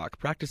Breitenbach,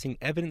 practicing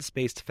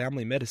evidence-based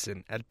family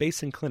medicine at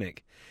Basin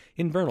Clinic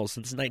in Vernal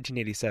since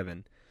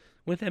 1987,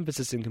 with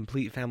emphasis in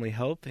complete family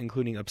health,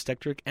 including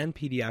obstetric and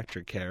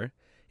pediatric care.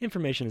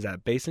 Information is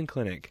at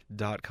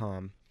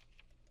basinclinic.com.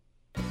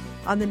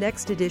 On the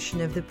next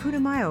edition of the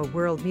Putumayo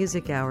World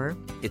Music Hour,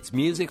 it's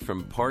music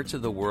from parts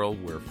of the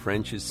world where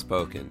French is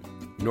spoken: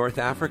 North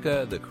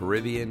Africa, the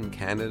Caribbean,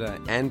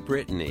 Canada, and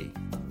Brittany.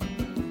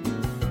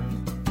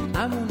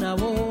 I'm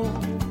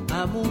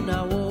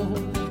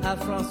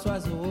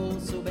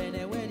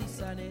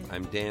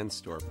Dan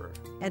Storper.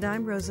 And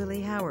I'm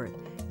Rosalie Howard.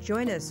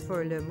 Join us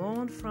for Le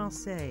Monde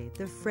Français,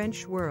 the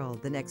French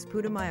world, the next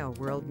Putumayo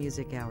World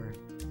Music Hour.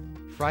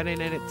 Friday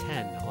night at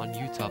 10 on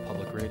Utah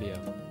Public Radio.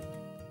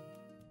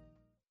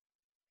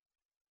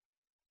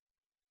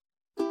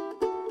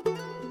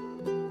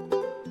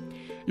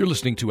 You're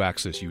listening to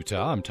Access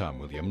Utah. I'm Tom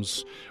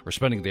Williams. We're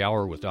spending the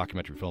hour with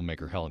documentary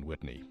filmmaker Helen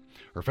Whitney.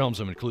 Her films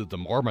have included The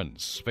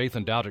Mormons, Faith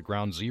and Doubt at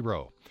Ground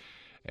Zero,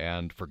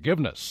 and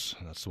Forgiveness.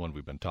 That's the one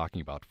we've been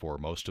talking about for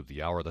most of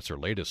the hour. That's her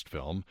latest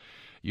film.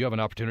 You have an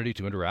opportunity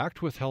to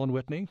interact with Helen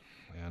Whitney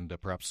and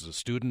perhaps as a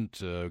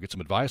student get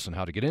some advice on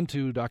how to get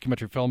into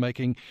documentary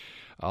filmmaking.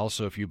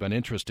 Also, if you've been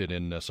interested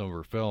in some of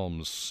her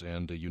films,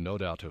 and you no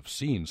doubt have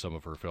seen some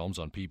of her films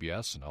on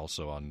PBS and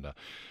also on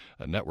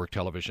network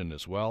television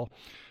as well,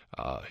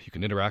 you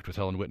can interact with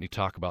Helen Whitney,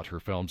 talk about her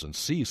films, and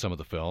see some of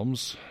the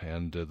films.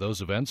 And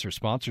those events are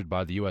sponsored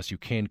by the USU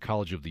Kane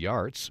College of the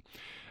Arts.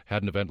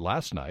 Had an event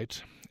last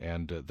night,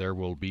 and there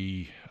will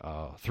be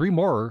 3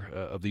 more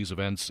of these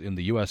events in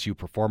the USU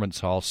Performance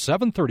Hall,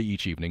 7:30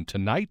 each evening,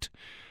 tonight,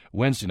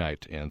 Wednesday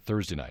night, and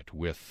Thursday night,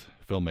 with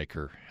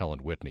filmmaker Helen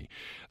Whitney.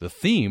 The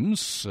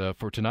themes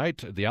for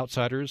tonight, The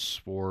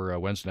Outsiders; for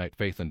Wednesday night,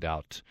 Faith and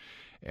Doubt;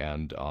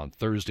 and on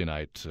Thursday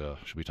night,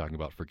 she'll be talking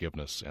about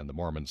Forgiveness, and the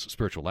Mormons'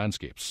 Spiritual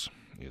Landscapes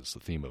is the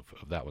theme of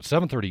that one.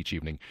 7:30 each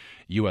evening,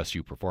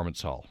 USU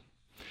Performance Hall.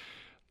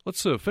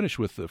 Let's finish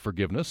with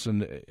Forgiveness,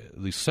 and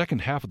the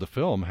second half of the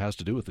film has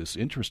to do with this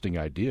interesting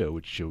idea,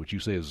 which you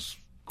say is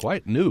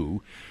quite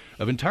new,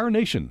 of entire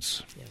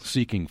nations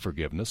seeking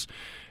forgiveness.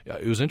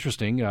 It was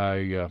interesting.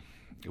 I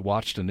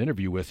watched an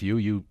interview with you.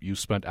 You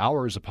spent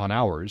hours upon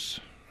hours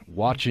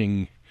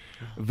watching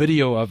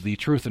video of the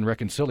Truth and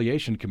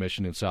Reconciliation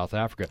Commission in South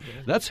Africa.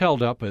 That's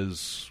held up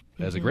as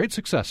a great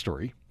success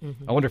story.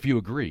 I wonder if you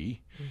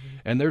agree.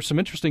 And there's some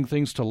interesting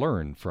things to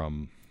learn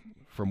from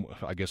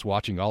I guess,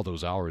 watching all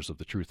those hours of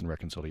the Truth and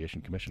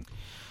Reconciliation Commission.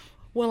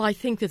 Well, I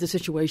think that the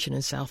situation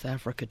in South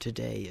Africa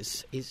today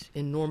is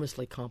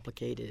enormously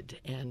complicated,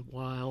 and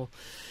while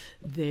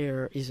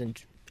there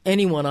isn't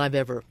anyone I've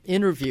ever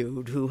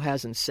interviewed who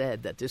hasn't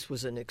said that this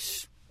was an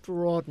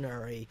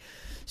extraordinary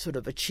sort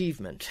of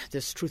achievement,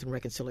 this Truth and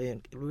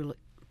Reconciliation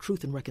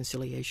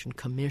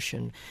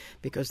Commission,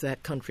 because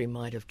that country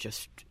might have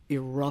just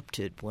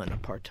erupted when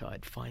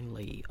apartheid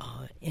finally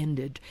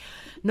ended.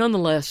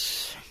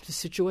 Nonetheless, the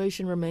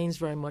situation remains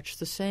very much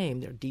the same.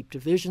 There are deep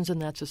divisions in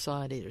that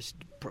society. There's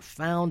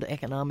profound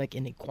economic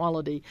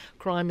inequality.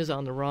 Crime is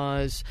on the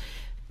rise.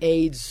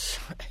 AIDS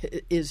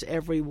is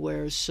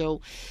everywhere. So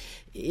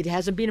it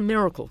hasn't been a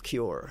miracle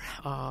cure,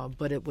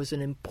 but it was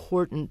an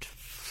important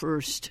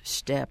first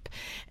step.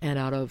 And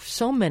out of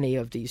so many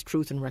of these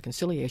Truth and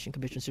Reconciliation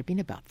Commissions, there have been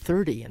about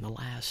 30 in the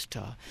last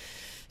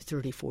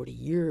 30, 40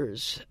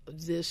 years.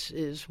 This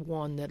is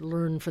one that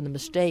learned from the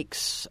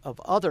mistakes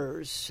of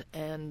others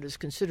and is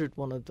considered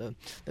one of the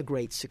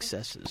great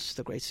successes,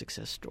 the great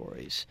success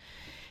stories.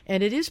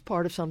 And it is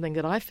part of something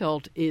that I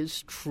felt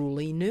is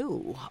truly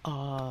new.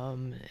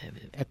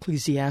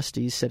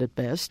 Ecclesiastes said it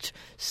best,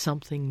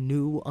 something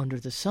new under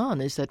the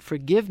sun, is that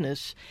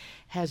forgiveness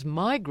has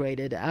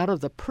migrated out of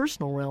the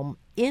personal realm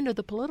into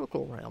the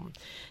political realm.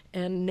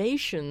 And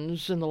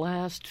nations in the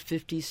last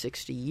 50,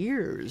 60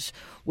 years,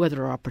 whether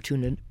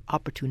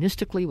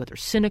opportunistically, whether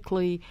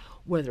cynically,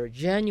 whether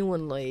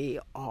genuinely,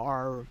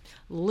 are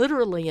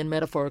literally and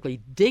metaphorically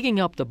digging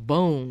up the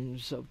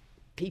bones of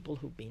people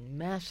who've been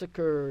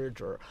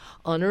massacred or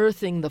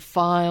unearthing the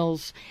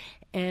files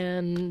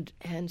and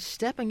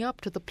stepping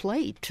up to the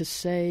plate to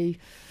say,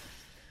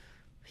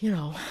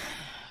 they're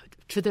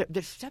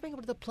stepping up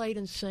to the plate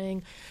and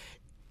saying,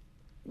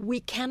 we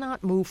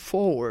cannot move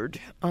forward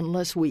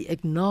unless we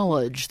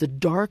acknowledge the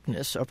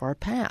darkness of our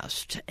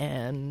past.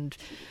 And,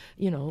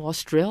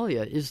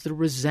 Australia is the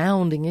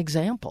resounding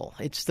example.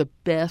 It's the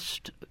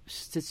best,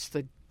 it's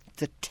the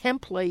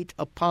template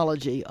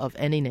apology of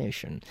any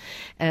nation,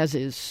 as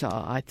is,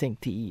 I think,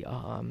 the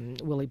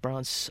Willy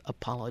Brandt's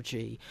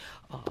apology.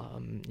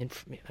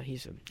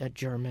 He's a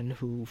German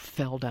who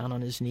fell down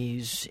on his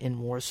knees in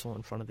Warsaw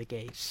in front of the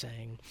gates,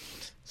 saying,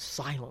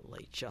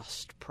 silently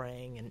just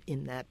praying, and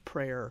in that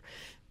prayer,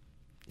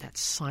 that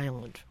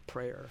silent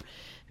prayer,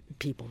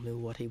 people knew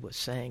what he was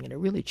saying, and it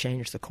really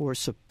changed the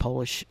course of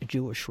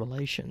Polish-Jewish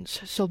relations.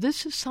 So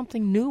this is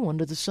something new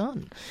under the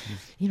sun.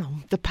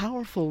 The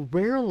powerful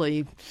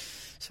rarely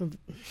sort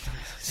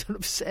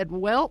of said,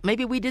 well,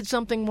 maybe we did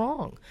something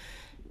wrong.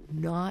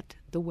 Not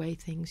the way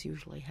things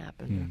usually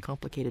happen. There are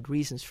complicated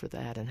reasons for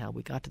that and how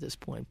we got to this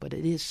point, but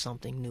it is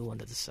something new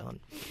under the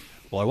sun.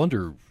 Well, I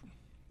wonder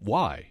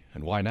why,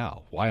 and why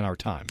now? Why in our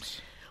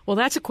times? Well,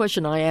 that's a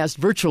question I asked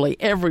virtually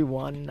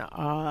everyone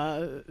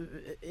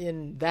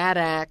in that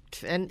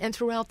act and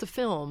throughout the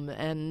film,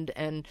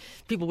 and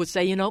people would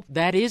say,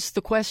 that is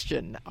the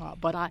question.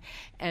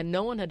 And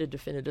no one had a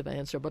definitive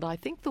answer. But I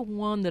think the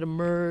one that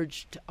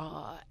emerged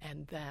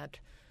and that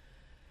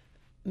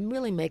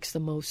really makes the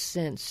most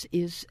sense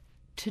is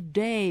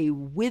today,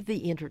 with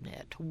the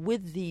internet,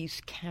 with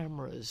these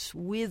cameras,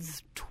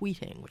 with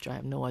tweeting, which I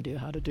have no idea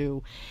how to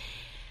do,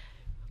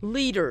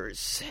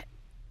 leaders,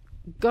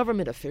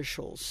 government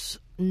officials,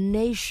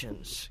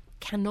 nations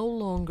can no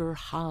longer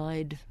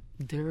hide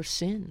their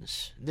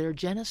sins, their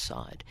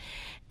genocide.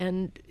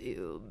 And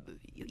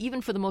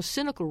even for the most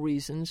cynical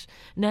reasons,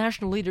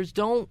 national leaders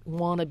don't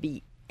want to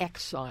be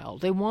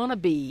exiled. They want to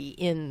be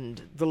in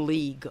the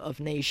League of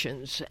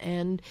Nations,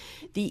 and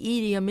the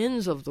Idi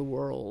Amins of the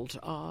world,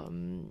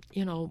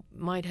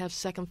 might have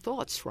second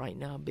thoughts right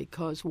now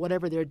because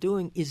whatever they're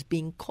doing is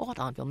being caught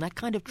on film. That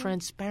kind of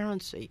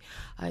transparency,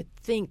 I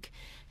think,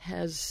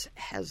 has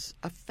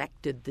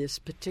affected this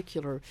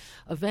particular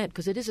event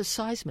because it is a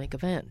seismic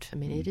event. I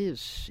mean,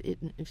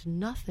 it's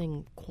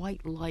nothing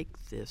quite like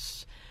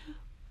this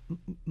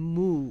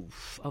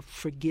move of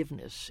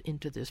forgiveness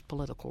into this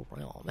political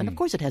realm. And of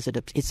course it has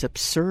its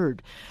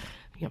absurd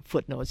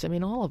footnotes. I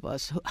mean, all of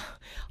us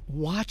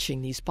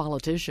watching these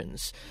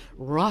politicians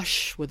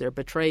rush with their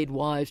betrayed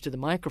wives to the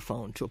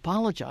microphone to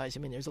apologize. I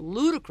mean, there's a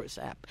ludicrous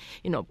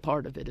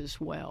part of it as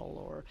well.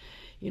 Or,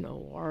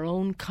 our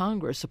own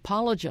Congress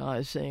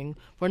apologizing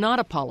for not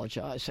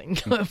apologizing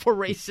for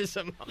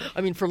racism.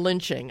 I mean, for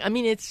lynching. I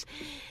mean,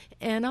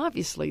 and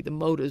obviously the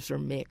motives are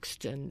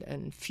mixed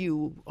and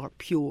few are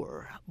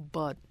pure,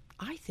 but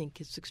I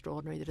think it's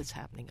extraordinary that it's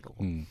happening at all.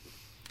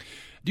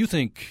 Do you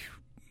think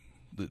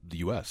the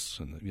U.S.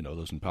 and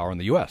those in power in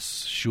the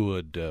U.S.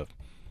 should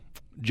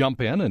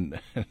jump in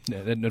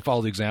and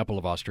follow the example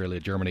of Australia,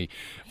 Germany,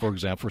 for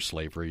example, for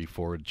slavery,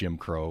 for Jim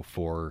Crow,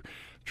 for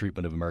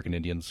treatment of American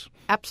Indians?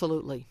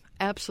 Absolutely.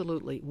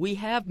 Absolutely. We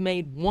have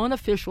made one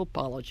official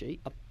apology,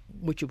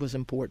 which was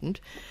important.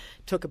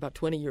 It took about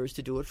 20 years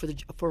to do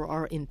it for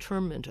our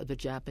internment of the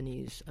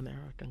Japanese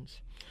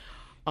Americans.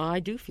 I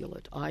do feel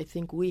it. I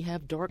think we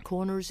have dark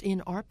corners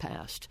in our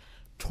past.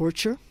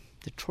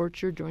 The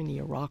torture during the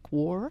Iraq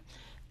War,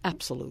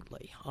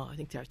 absolutely. I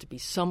think there has to be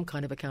some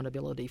kind of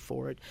accountability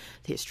for it.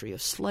 The history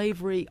of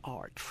slavery,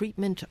 our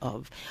treatment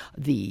of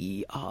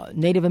the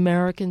Native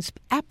Americans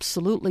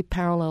absolutely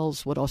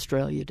parallels what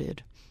Australia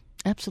did.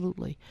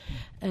 Absolutely.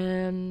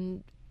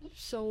 And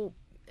so,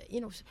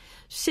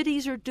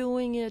 cities are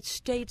doing it,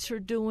 states are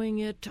doing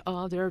it.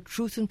 There are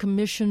truth and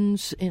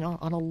commissions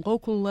on a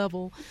local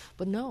level.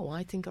 But no,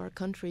 I think our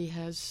country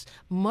has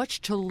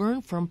much to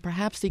learn from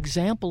perhaps the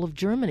example of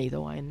Germany,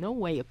 though I in no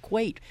way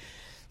equate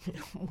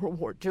World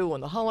War II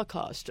and the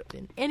Holocaust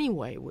in any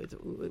way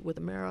with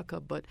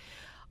America. But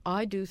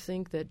I do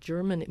think that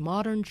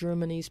modern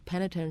Germany's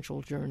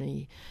penitential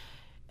journey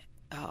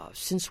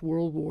since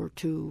World War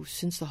II,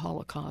 since the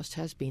Holocaust,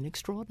 has been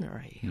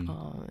extraordinary.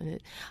 And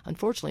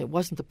unfortunately, it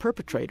wasn't the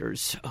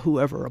perpetrators who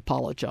ever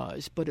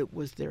apologized, but it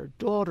was their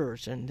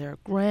daughters and their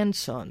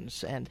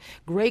grandsons and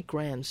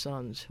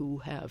great-grandsons who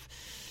have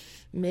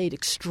made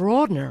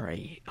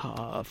extraordinary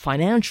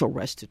financial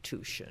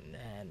restitution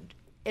and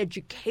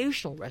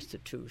educational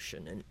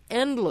restitution and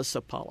endless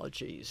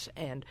apologies,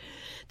 and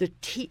the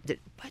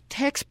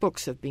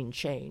textbooks have been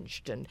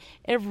changed, and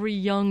every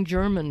young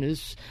German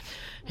is,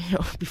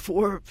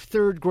 before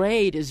third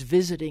grade, is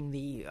visiting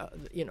the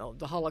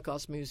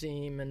Holocaust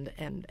Museum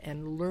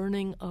and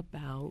learning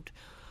about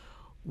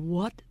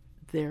what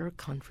their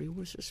country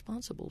was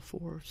responsible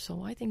for.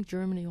 So I think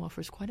Germany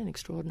offers quite an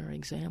extraordinary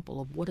example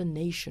of what a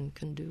nation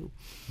can do.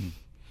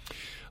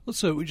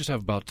 We just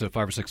have about 5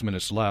 or 6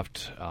 minutes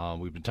left.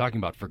 We've been talking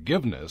about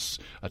forgiveness,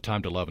 A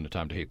Time to Love and A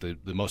Time to Hate,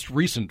 the most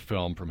recent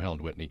film from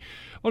Helen Whitney.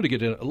 I wanted to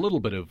get a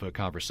little bit of a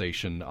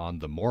conversation on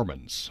the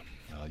Mormons.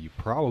 You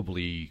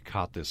probably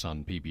caught this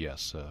on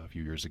PBS a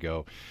few years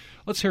ago.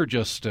 Let's hear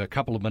just a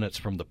couple of minutes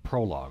from the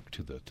prologue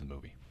to the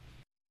movie.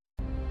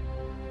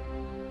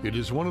 It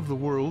is one of the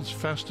world's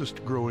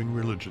fastest-growing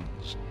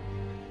religions.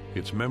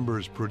 Its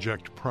members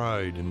project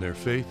pride in their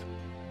faith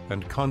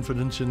and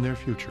confidence in their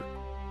future.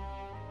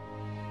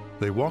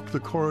 They walk the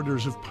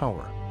corridors of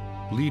power,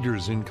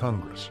 leaders in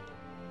Congress,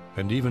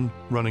 and even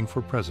running for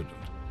president.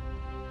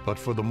 But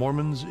for the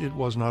Mormons, it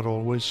was not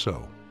always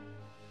so.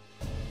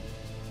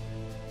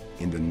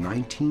 In the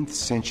 19th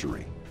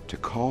century, to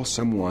call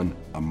someone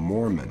a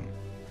Mormon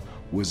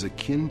was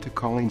akin to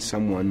calling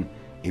someone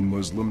a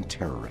Muslim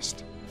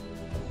terrorist.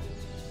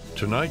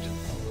 Tonight,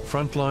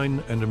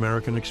 Frontline and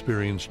American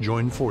Experience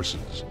join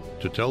forces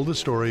to tell the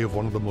story of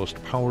one of the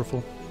most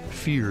powerful,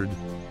 feared,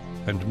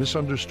 and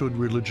misunderstood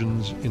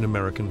religions in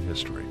American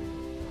history.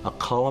 A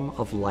column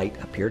of light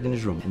appeared in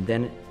his room, and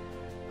then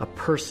a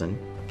person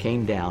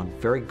came down,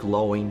 very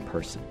glowing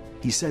person.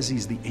 He says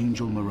he's the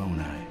angel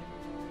Moroni.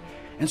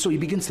 And so he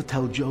begins to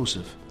tell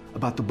Joseph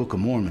about the Book of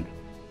Mormon.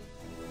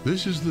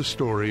 This is the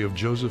story of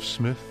Joseph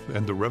Smith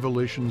and the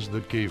revelations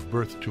that gave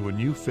birth to a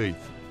new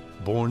faith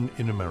born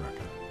in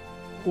America.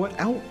 What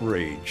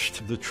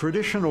outraged the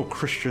traditional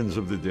Christians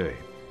of the day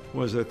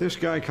was that this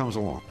guy comes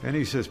along and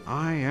he says,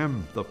 I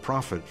am the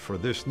prophet for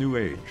this new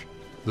age.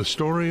 The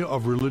story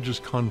of religious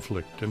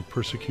conflict and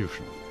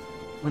persecution.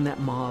 When that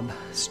mob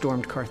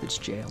stormed Carthage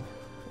jail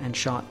and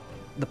shot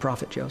the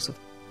prophet Joseph,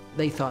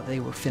 they thought they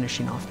were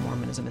finishing off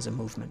Mormonism as a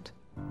movement.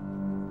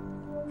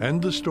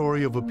 And the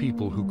story of a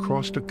people who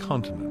crossed a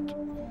continent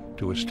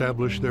to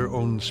establish their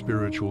own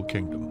spiritual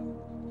kingdom.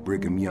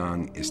 Brigham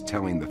Young is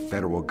telling the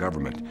federal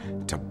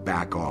government to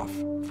back off.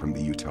 from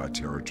the Utah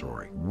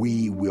Territory.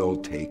 We will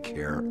take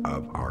care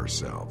of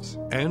ourselves.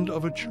 And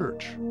of a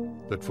church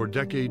that for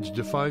decades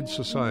defied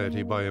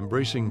society by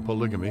embracing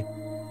polygamy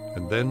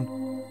and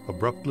then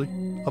abruptly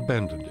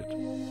abandoned it.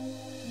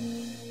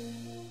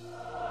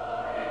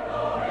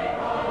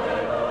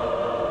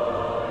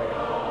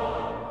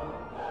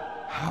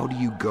 How do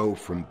you go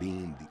from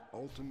being the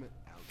ultimate...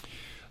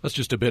 That's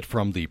just a bit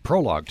from the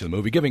prologue to the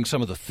movie, giving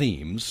some of the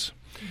themes.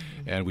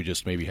 And we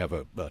just maybe have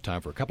a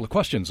time for a couple of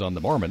questions on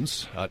the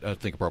Mormons. I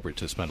think appropriate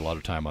to spend a lot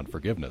of time on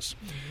forgiveness.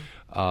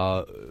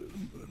 I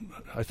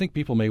think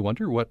people may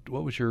wonder, what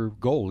was your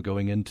goal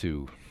going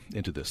into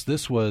this?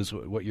 This was,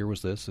 what year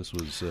was this? This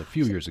was a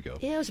few years ago.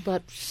 Yeah, it was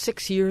about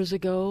 6 years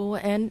ago,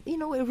 and,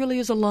 it really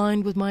is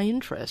aligned with my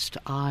interest.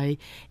 I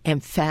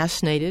am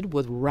fascinated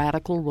with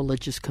radical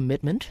religious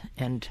commitment,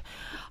 and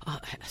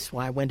that's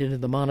why I went into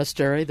the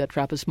monastery, that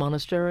Trappist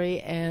monastery,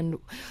 and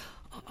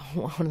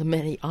one of the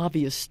many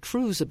obvious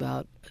truths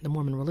about the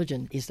Mormon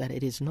religion is that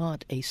it is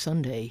not a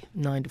Sunday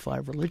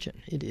 9-to-5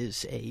 religion. It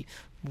is a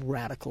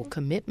radical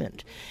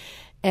commitment.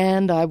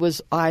 And I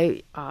was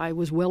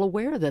well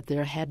aware that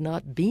there had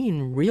not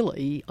been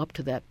really, up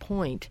to that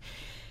point,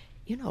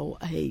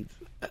 a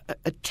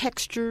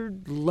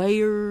textured,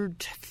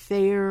 layered,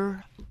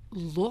 fair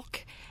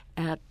look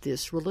at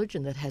this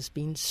religion that has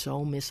been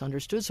so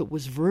misunderstood. So it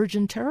was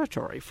virgin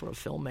territory for a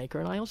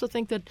filmmaker. And I also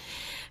think that,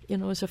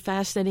 it's a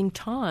fascinating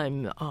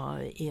time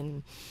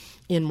in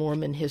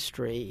Mormon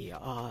history.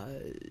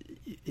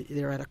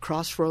 They're at a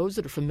crossroads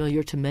that are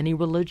familiar to many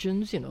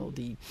religions.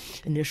 The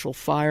initial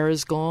fire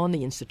is gone.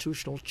 The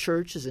institutional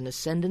church is in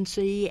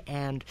ascendancy.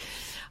 And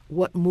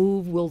what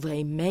move will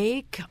they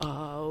make?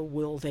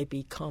 Will they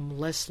become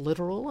less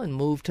literal and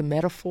move to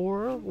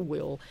metaphor? How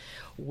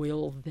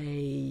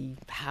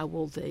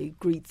will they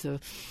greet the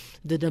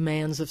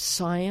demands of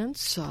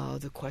science,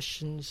 the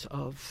questions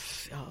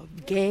of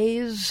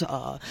gays,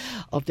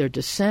 of their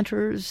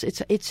dissenters?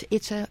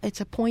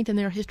 It's a point in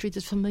their history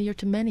that's familiar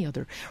to many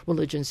other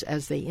religions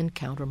as they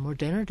encounter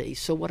modernity.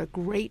 So what a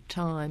great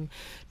time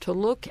to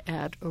look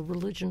at a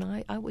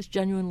religion I was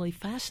genuinely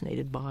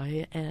fascinated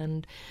by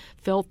and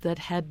felt that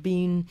had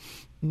been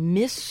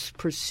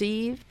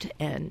misperceived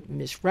and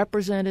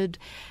misrepresented,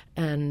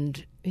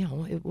 and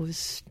it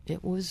was,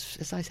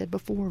 as I said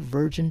before,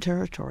 virgin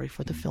territory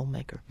for the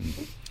filmmaker.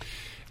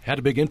 Had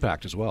a big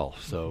impact as well.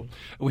 So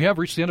we have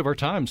reached the end of our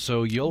time,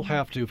 so you'll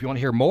have to, if you want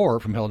to hear more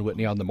from Helen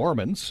Whitney on the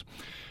Mormons,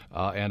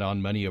 and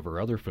on many of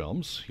her other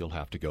films, you'll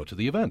have to go to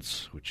the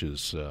events, which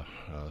is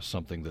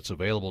something that's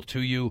available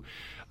to you.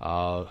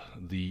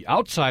 The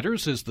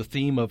Outsiders is the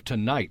theme of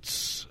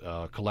tonight's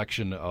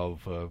collection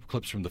of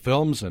clips from the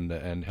films,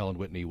 and Helen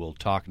Whitney will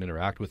talk and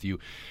interact with you.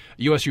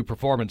 USU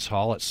Performance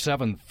Hall at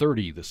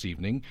 7:30 this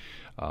evening.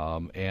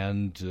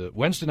 And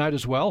Wednesday night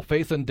as well,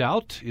 Faith and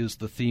Doubt is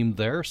the theme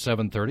there,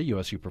 7:30,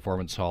 USU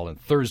Performance Hall, and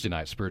Thursday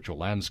night, Spiritual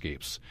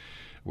Landscapes,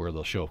 where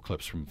they'll show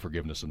clips from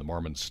Forgiveness and the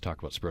Mormons, talk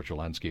about spiritual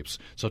landscapes.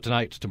 So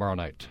tonight, tomorrow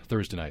night,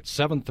 Thursday night,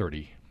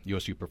 7:30,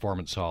 USU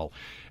Performance Hall,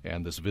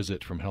 and this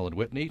visit from Helen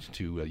Whitney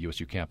to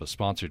USU campus,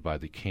 sponsored by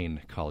the Kane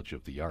College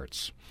of the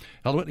Arts.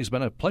 Helen Whitney, it's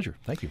been a pleasure.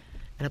 Thank you.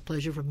 And a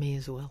pleasure for me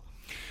as well.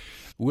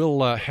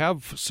 We'll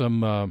have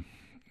some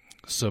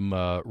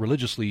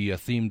religiously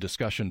themed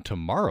discussion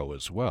tomorrow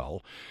as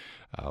well.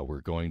 We're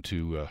going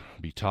to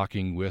be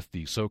talking with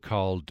the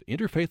so-called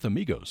Interfaith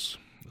Amigos.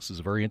 This is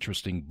a very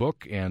interesting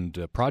book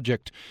and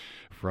project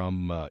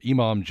from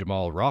Imam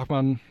Jamal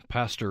Rahman,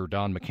 Pastor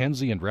Don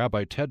McKenzie, and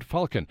Rabbi Ted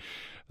Falcon.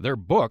 Their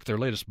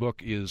latest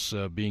book, is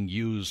being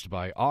used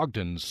by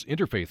Ogden's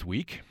Interfaith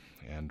Week,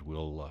 and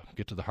we'll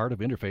get to the heart of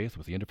interfaith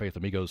with the Interfaith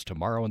Amigos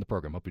tomorrow in the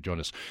program. Hope you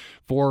join us.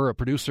 For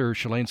producer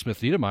Shalane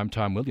Smith-Needham, I'm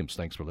Tom Williams.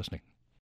 Thanks for listening.